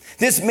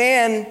 This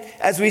man,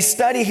 as we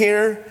study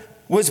here,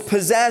 was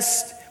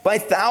possessed by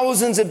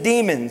thousands of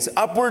demons,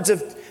 upwards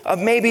of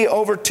maybe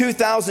over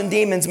 2,000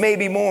 demons,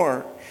 maybe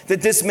more,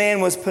 that this man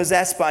was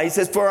possessed by. He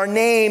says, "For our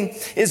name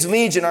is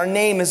Legion, our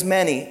name is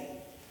many."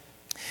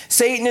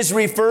 Satan is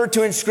referred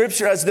to in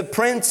Scripture as the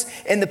prince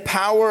and the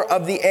power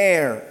of the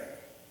air.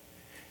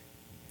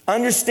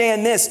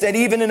 Understand this, that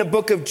even in the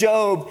book of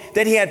Job,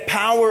 that he had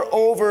power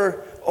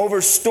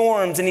over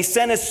storms, and he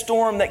sent a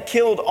storm that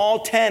killed all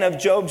 10 of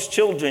Job's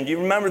children. Do you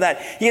remember that?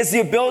 He has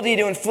the ability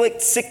to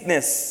inflict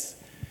sickness.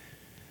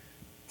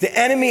 The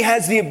enemy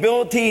has the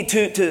ability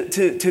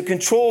to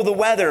control the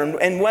weather,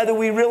 and whether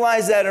we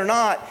realize that or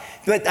not,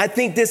 but I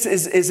think this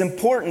is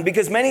important,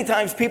 because many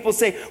times people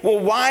say, well,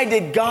 why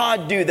did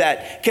God do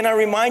that? Can I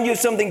remind you of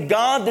something?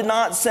 God did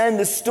not send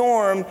the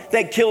storm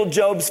that killed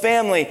Job's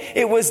family.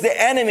 It was the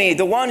enemy,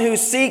 the one who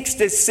seeks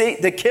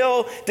to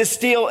kill, to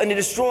steal, and to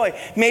destroy.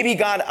 Maybe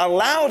God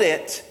allowed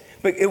it,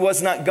 but it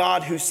was not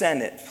God who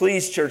sent it.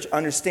 Please, church,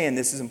 understand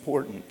this is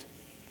important.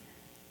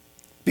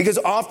 Because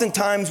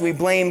oftentimes we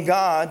blame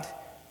God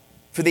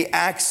for the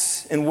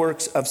acts and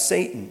works of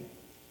Satan.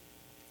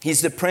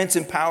 He's the prince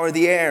and power of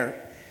the air.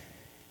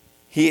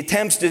 He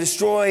attempts to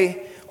destroy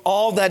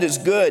all that is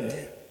good.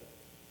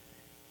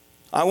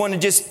 I want to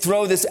just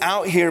throw this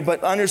out here,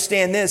 but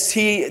understand this.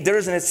 There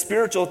is a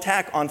spiritual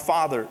attack on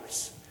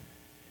fathers.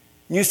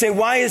 You say,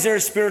 why is there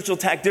a spiritual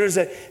attack? There is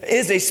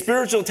a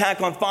spiritual attack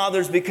on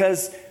fathers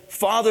because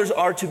fathers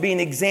are to be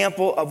an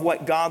example of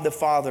what God the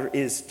Father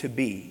is to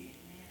be.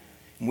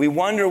 We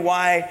wonder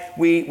why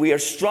we are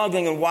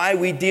struggling and why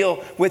we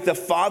deal with the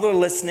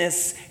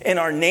fatherlessness in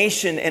our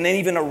nation and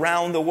even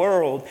around the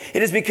world.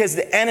 It is because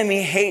the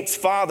enemy hates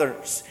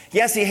fathers.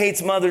 Yes, he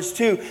hates mothers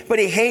too, but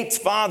he hates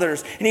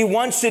fathers. And he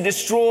wants to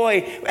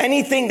destroy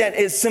anything that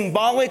is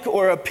symbolic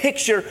or a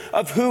picture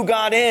of who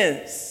God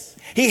is.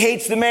 He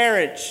hates the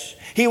marriage.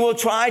 He will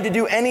try to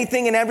do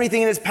anything and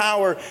everything in his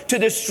power to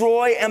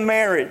destroy a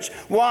marriage.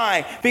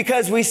 Why?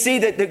 Because we see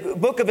that the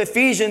book of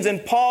Ephesians,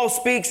 and Paul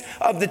speaks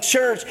of the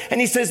church, and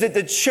he says that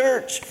the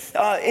church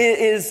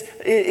is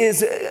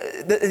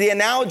the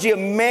analogy of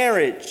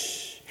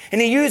marriage. And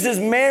he uses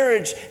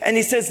marriage, and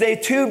he says they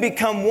two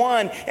become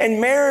one.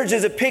 And marriage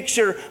is a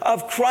picture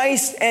of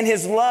Christ and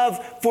his love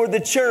for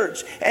the church.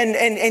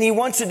 And he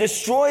wants to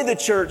destroy the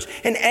church.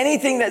 And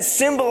anything that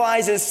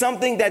symbolizes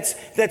something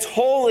that's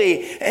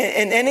holy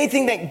and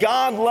anything that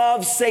God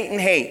loves, Satan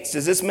hates.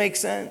 Does this make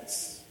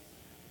sense?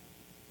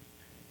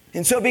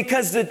 And so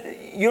because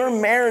your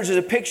marriage is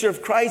a picture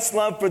of Christ's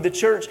love for the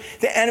church,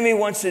 the enemy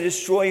wants to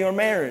destroy your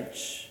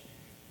marriage.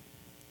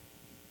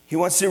 He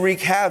wants to wreak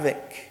havoc.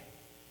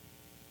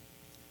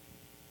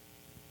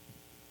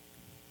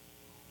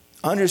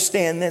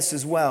 Understand this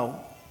as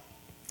well.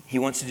 He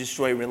wants to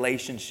destroy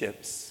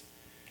relationships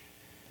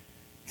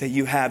that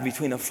you have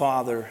between a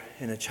father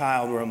and a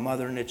child or a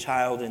mother and a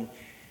child. And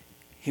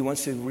he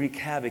wants to wreak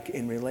havoc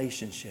in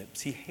relationships.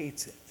 He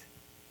hates it.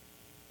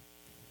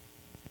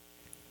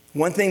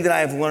 One thing that I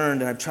have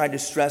learned, and I've tried to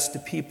stress to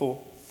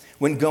people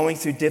when going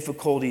through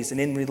difficulties and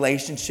in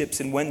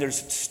relationships and when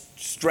there's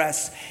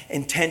stress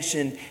and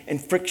tension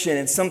and friction,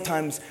 and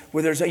sometimes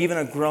where there's even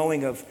a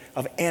growing of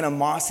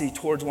animosity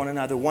towards one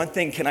another. One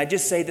thing, can I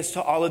just say this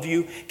to all of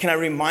you? Can I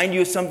remind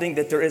you of something,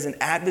 that there is an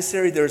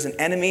adversary, there is an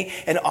enemy,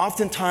 and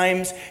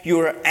oftentimes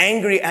you are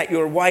angry at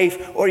your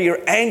wife, or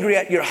you're angry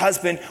at your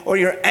husband, or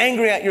you're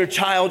angry at your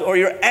child, or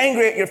you're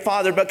angry at your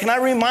father. But can I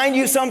remind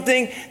you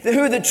something, that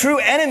who the true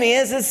enemy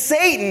is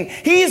Satan.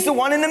 He's the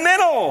one in the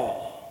middle.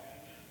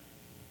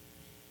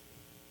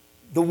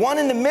 The one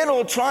in the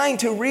middle trying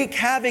to wreak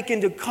havoc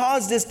and to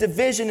cause this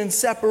division and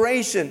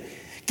separation.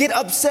 Get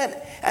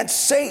upset at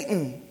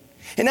Satan.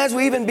 And as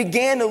we even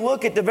began to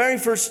look at the very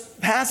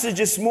first passage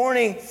this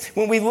morning,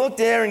 when we looked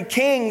there in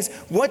Kings,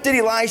 what did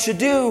Elisha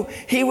do?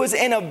 He was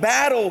in a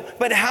battle,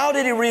 but how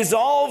did he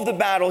resolve the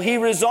battle? He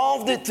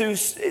resolved it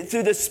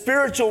through the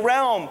spiritual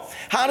realm.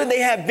 How did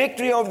they have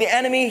victory over the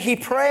enemy? He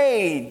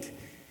prayed.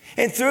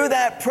 And through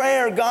that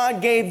prayer,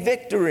 God gave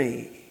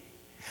victory.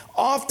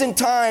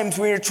 Oftentimes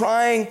we are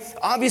trying,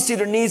 obviously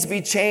there needs to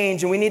be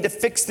change and we need to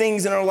fix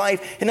things in our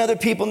life and other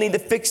people need to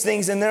fix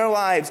things in their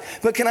lives.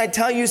 But can I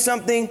tell you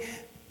something?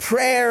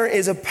 Prayer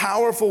is a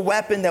powerful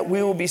weapon that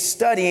we will be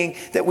studying,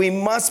 that we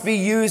must be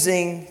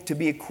using to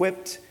be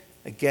equipped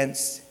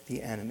against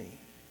the enemy.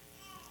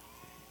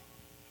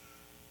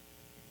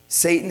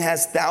 Satan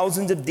has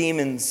thousands of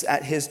demons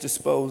at his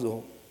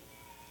disposal.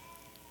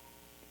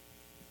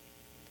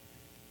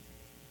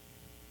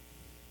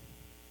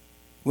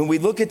 When we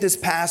look at this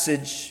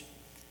passage,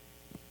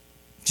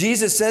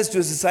 Jesus says to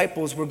his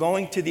disciples, we're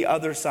going to the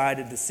other side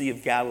of the Sea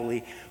of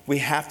Galilee. We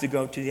have to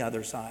go to the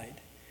other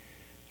side.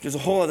 There's a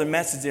whole other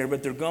message there,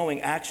 but they're going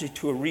actually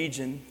to a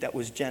region that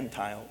was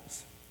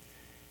Gentiles.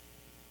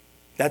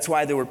 That's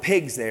why there were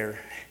pigs there,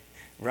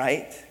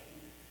 right?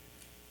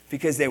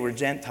 Because they were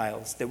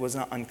Gentiles. That was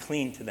not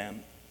unclean to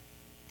them.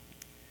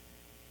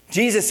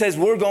 Jesus says,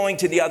 we're going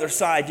to the other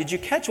side. Did you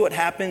catch what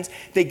happens?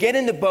 They get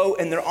in the boat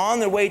and they're on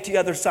their way to the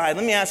other side.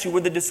 Let me ask you, were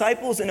the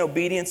disciples in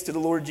obedience to the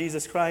Lord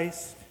Jesus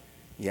Christ?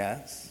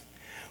 Yes.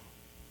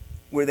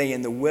 Were they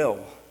in the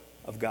will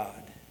of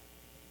God?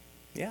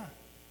 Yeah.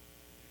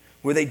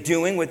 Were they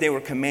doing what they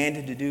were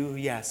commanded to do?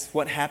 Yes.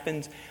 What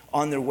happens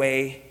on their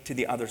way to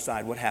the other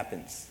side? What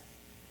happens?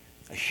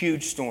 A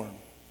huge storm.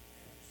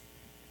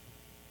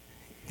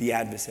 The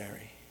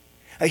adversary.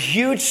 A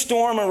huge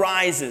storm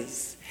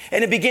arises.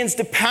 And it begins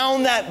to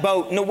pound that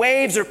boat. And the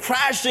waves are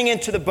crashing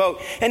into the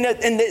boat.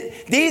 And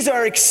these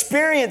are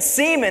experienced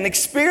seamen,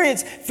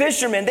 experienced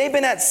fishermen. They've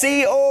been at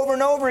sea over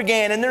and over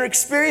again. And they're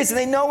experienced and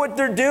they know what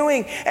they're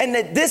doing. And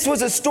that this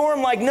was a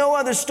storm like no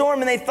other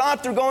storm. And they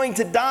thought they're going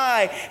to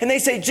die. And they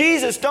say,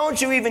 Jesus,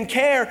 don't you even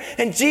care?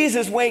 And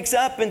Jesus wakes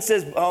up and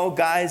says, oh,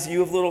 guys,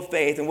 you have little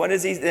faith. And what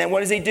does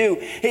he do?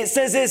 It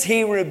says this,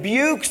 he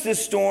rebukes the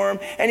storm.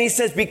 And he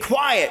says, be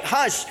quiet,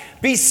 hush,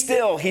 be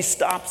still. He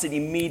stops it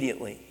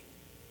immediately.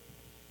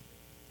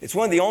 It's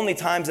one of the only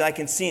times I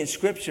can see in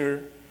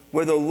Scripture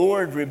where the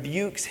Lord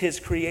rebukes his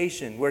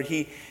creation, where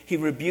he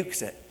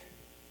rebukes it.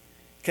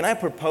 Can I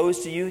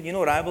propose to you? You know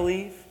what I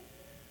believe?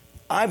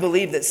 I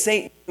believe that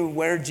Satan knew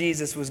where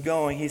Jesus was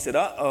going. He said,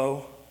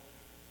 uh-oh,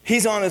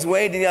 he's on his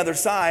way to the other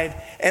side,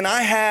 and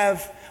I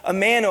have a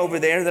man over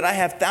there that I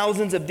have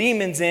thousands of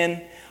demons in.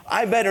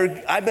 I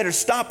better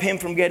stop him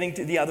from getting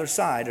to the other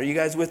side. Are you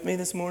guys with me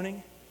this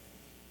morning?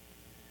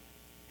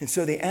 And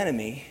so the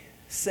enemy,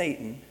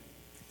 Satan,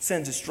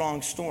 sends a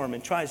strong storm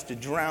and tries to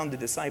drown the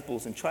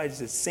disciples and tries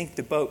to sink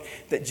the boat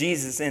that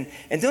Jesus in.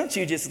 And don't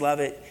you just love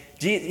it?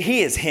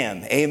 He is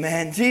him,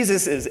 amen?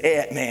 Jesus is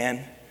it,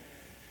 man.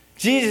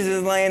 Jesus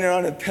is laying there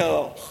on a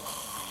pillow.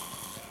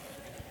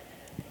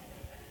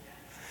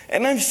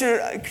 And I'm sure,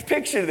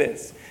 picture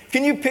this.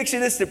 Can you picture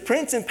this? The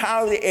prince and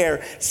power of the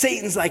air.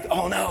 Satan's like,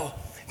 oh no,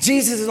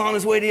 Jesus is on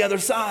his way to the other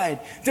side.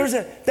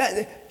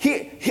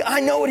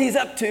 I know what he's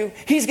up to.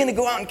 He's going to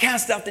go out and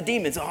cast out the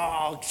demons. Oh,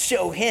 I'll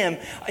show him.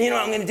 You know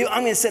what I'm going to do?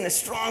 I'm going to send a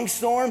strong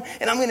storm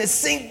and I'm going to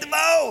sink the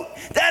boat.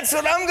 That's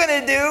what I'm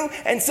going to do.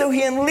 And so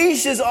he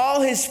unleashes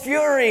all his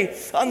fury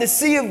on the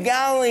Sea of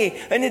Galilee,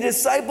 and the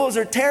disciples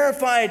are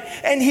terrified.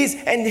 And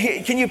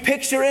can you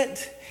picture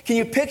it? Can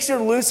you picture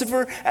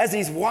Lucifer as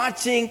he's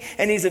watching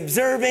and he's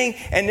observing,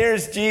 and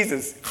there's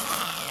Jesus.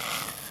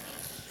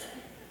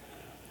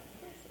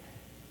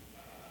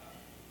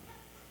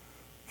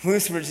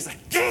 Lucifer's just like,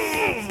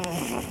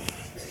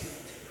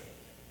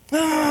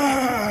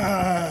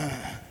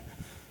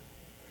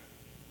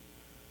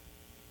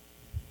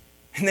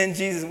 and then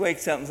Jesus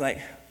wakes up and is like,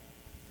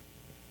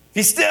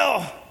 be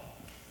still,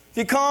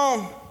 be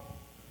calm.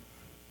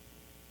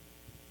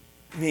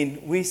 I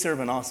mean, we serve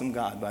an awesome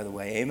God, by the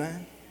way,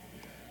 amen?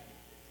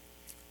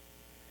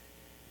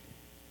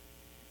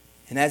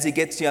 And as he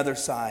gets to the other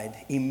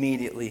side,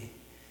 immediately,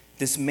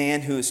 this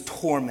man who is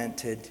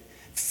tormented,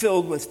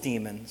 filled with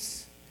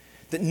demons,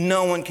 that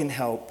no one can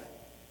help,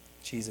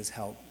 Jesus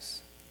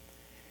helps.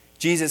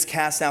 Jesus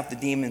casts out the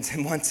demons,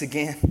 and once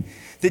again,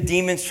 the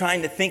demons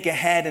trying to think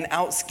ahead and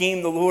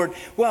out-scheme the Lord.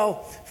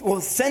 Well,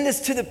 send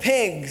us to the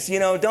pigs,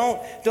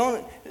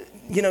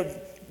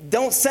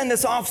 don't send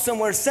us off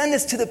somewhere. Send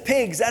us to the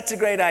pigs. That's a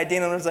great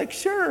idea. And I was like,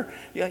 sure,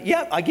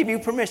 yep, I'll give you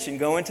permission.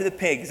 Go into the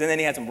pigs. And then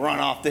he has them run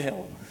off the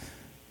hill,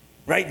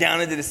 right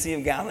down into the Sea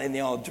of Galilee, and they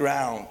all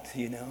drowned,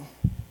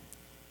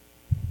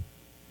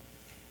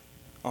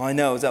 All I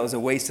know is that was a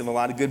waste of a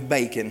lot of good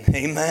bacon.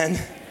 Amen.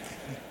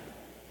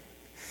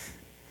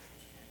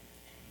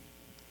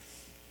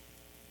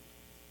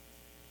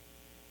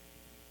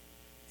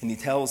 And he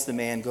tells the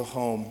man, go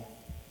home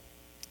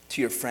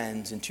to your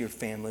friends and to your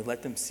family.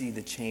 Let them see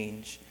the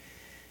change.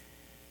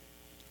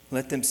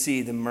 Let them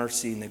see the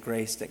mercy and the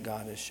grace that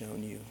God has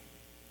shown you.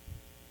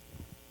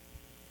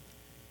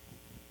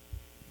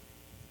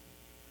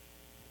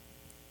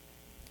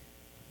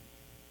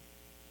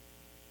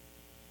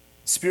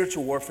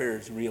 Spiritual warfare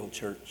is real,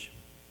 church.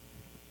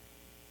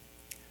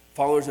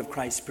 Followers of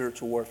Christ,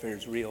 spiritual warfare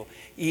is real.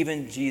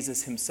 Even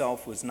Jesus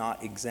himself was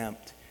not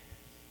exempt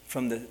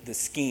from the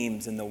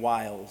schemes and the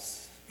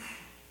wiles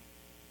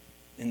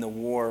in the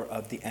war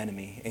of the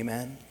enemy.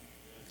 Amen?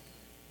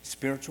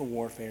 Spiritual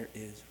warfare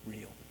is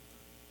real.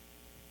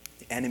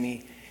 The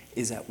enemy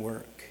is at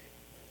work.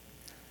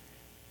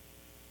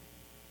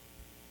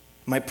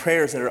 My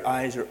prayer is that our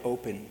eyes are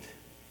opened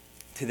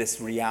to this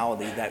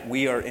reality that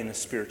we are in a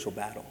spiritual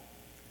battle.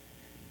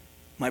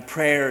 My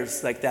prayer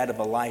is like that of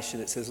Elisha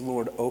that says,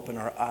 Lord, open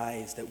our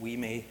eyes that we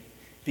may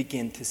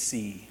begin to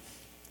see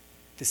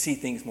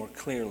things more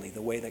clearly,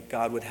 the way that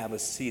God would have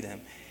us see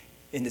them,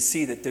 and to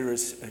see that there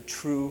is a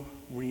true,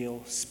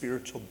 real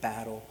spiritual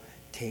battle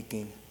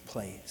taking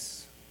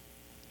place.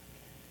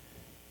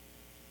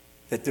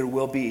 That there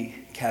will be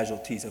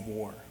casualties of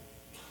war,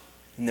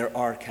 and there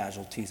are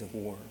casualties of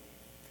war.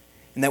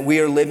 And that we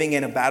are living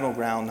in a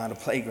battleground, not a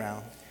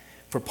playground.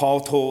 For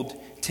Paul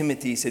told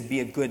Timothy, he said,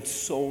 be a good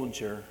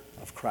soldier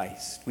of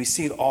Christ. We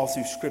see it all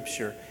through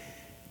Scripture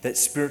that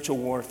spiritual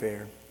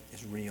warfare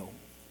is real.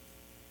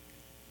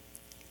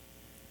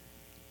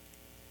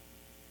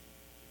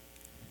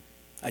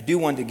 I do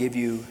want to give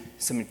you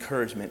some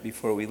encouragement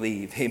before we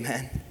leave.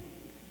 Amen.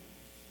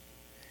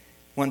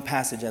 One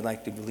passage I'd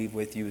like to leave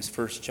with you is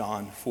 1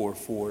 John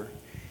 4:4.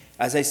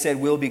 As I said,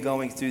 we'll be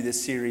going through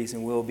this series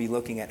and we'll be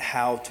looking at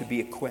how to be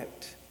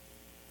equipped.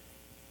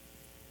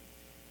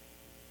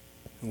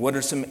 What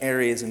are some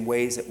areas and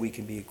ways that we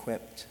can be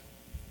equipped?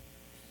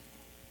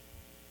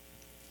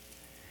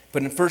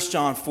 But in 1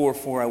 John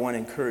 4:4, I want to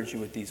encourage you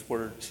with these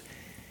words.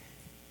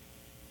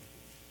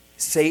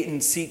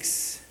 Satan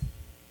seeks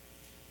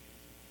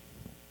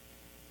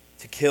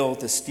to kill,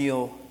 to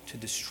steal, to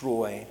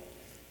destroy.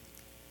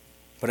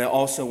 But I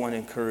also want to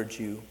encourage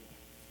you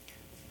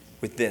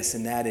with this,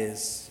 and that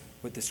is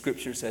what the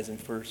Scripture says in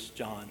 1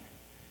 John.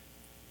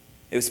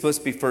 It was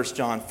supposed to be 1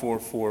 John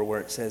 4:4, where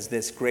it says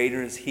this,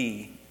 greater is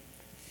he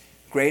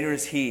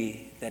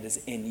that is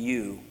in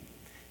you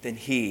than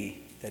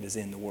he that is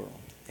in the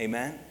world.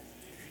 Amen?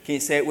 Can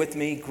you say it with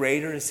me?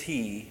 Greater is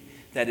he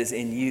that is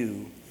in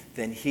you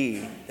than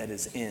he that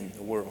is in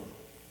the world.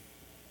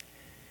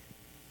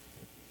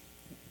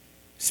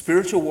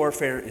 Spiritual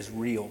warfare is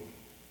real.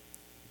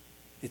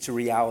 It's a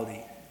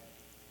reality.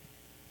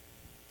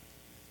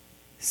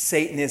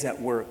 Satan is at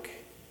work.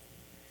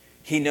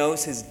 He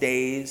knows his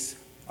days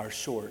are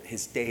short.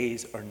 His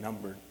days are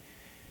numbered.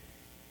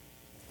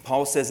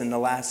 Paul says in the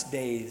last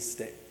days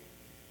that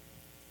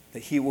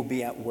he will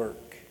be at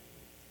work.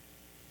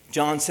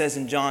 John says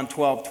in John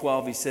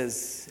 12:12, he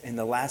says, in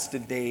the last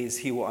of days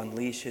he will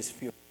unleash his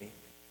fury.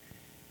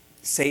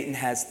 Satan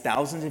has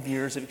thousands of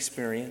years of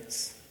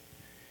experience.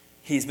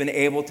 He's been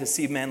able to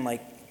see men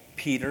like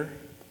Peter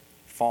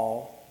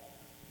fall,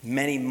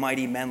 many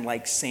mighty men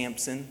like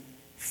Samson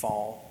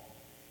fall.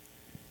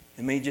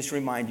 And may just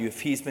remind you,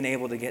 if he's been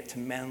able to get to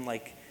men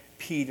like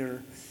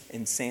Peter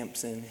and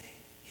Samson,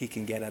 he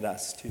can get at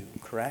us too,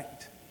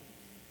 correct?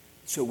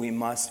 So we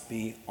must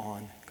be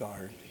on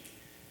guard.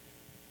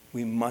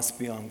 We must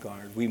be on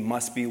guard. We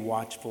must be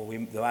watchful.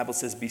 The Bible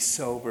says, be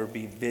sober,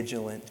 be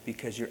vigilant,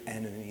 because your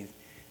enemy,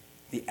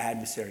 the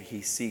adversary,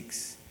 he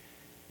seeks,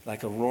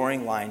 like a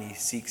roaring lion, he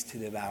seeks to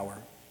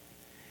devour.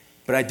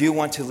 But I do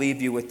want to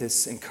leave you with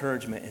this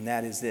encouragement, and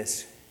that is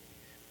this.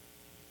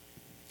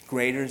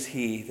 Greater is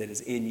he that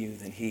is in you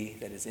than he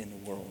that is in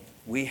the world.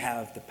 We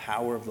have the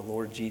power of the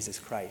Lord Jesus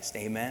Christ,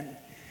 amen,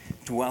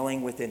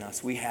 dwelling within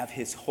us. We have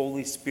his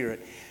Holy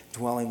Spirit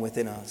dwelling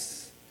within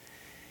us.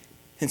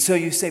 And so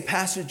you say,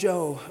 Pastor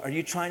Joe, are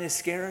you trying to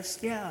scare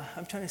us? Yeah,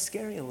 I'm trying to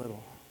scare you a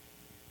little.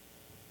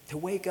 To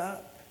wake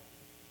up.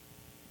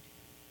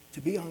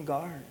 To be on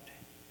guard.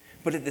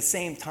 But at the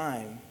same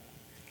time,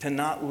 to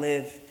not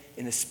live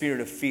in a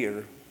spirit of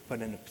fear,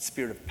 but in a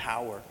spirit of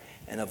power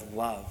and of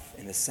love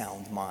and a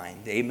sound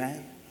mind.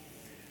 Amen?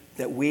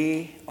 That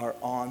we are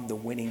on the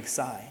winning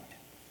side.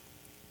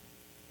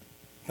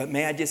 But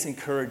may I just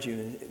encourage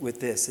you with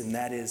this, and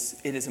that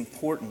is, it is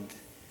important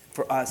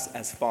for us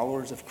as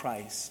followers of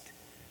Christ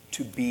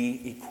to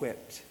be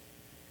equipped.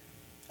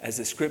 As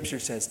the scripture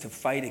says, to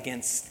fight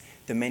against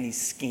the many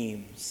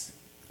schemes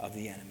of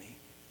the enemy.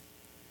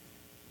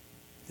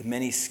 The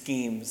many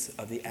schemes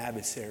of the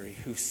adversary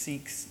who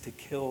seeks to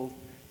kill,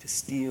 to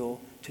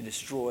steal, to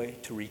destroy,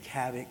 to wreak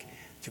havoc,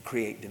 to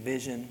create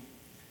division.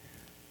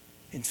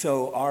 And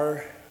so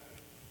our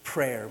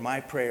prayer,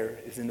 my prayer,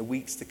 is in the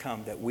weeks to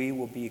come that we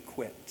will be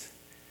equipped.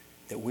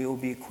 That we will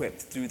be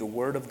equipped through the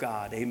word of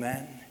God,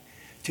 amen,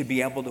 to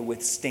be able to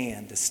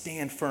withstand, to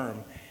stand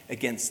firm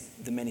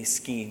against the many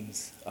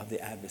schemes of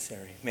the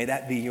adversary. May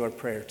that be your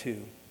prayer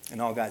too. And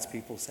all God's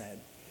people said,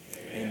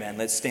 amen.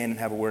 Let's stand and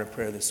have a word of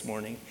prayer this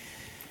morning.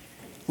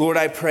 Lord,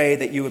 I pray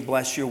that you would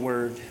bless your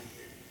word.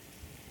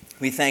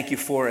 We thank you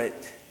for it.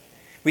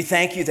 We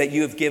thank you that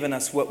you have given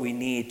us what we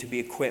need to be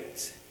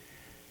equipped,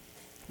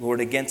 Lord,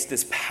 against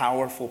this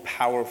powerful,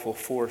 powerful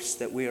force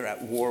that we are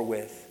at war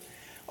with.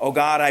 Oh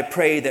God, I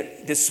pray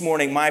that this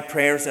morning my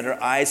prayers that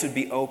our eyes would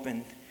be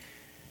opened.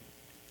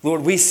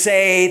 Lord, we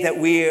say that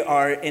we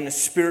are in a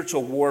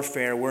spiritual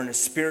warfare, we're in a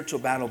spiritual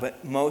battle,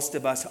 but most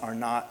of us are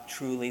not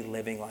truly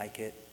living like it.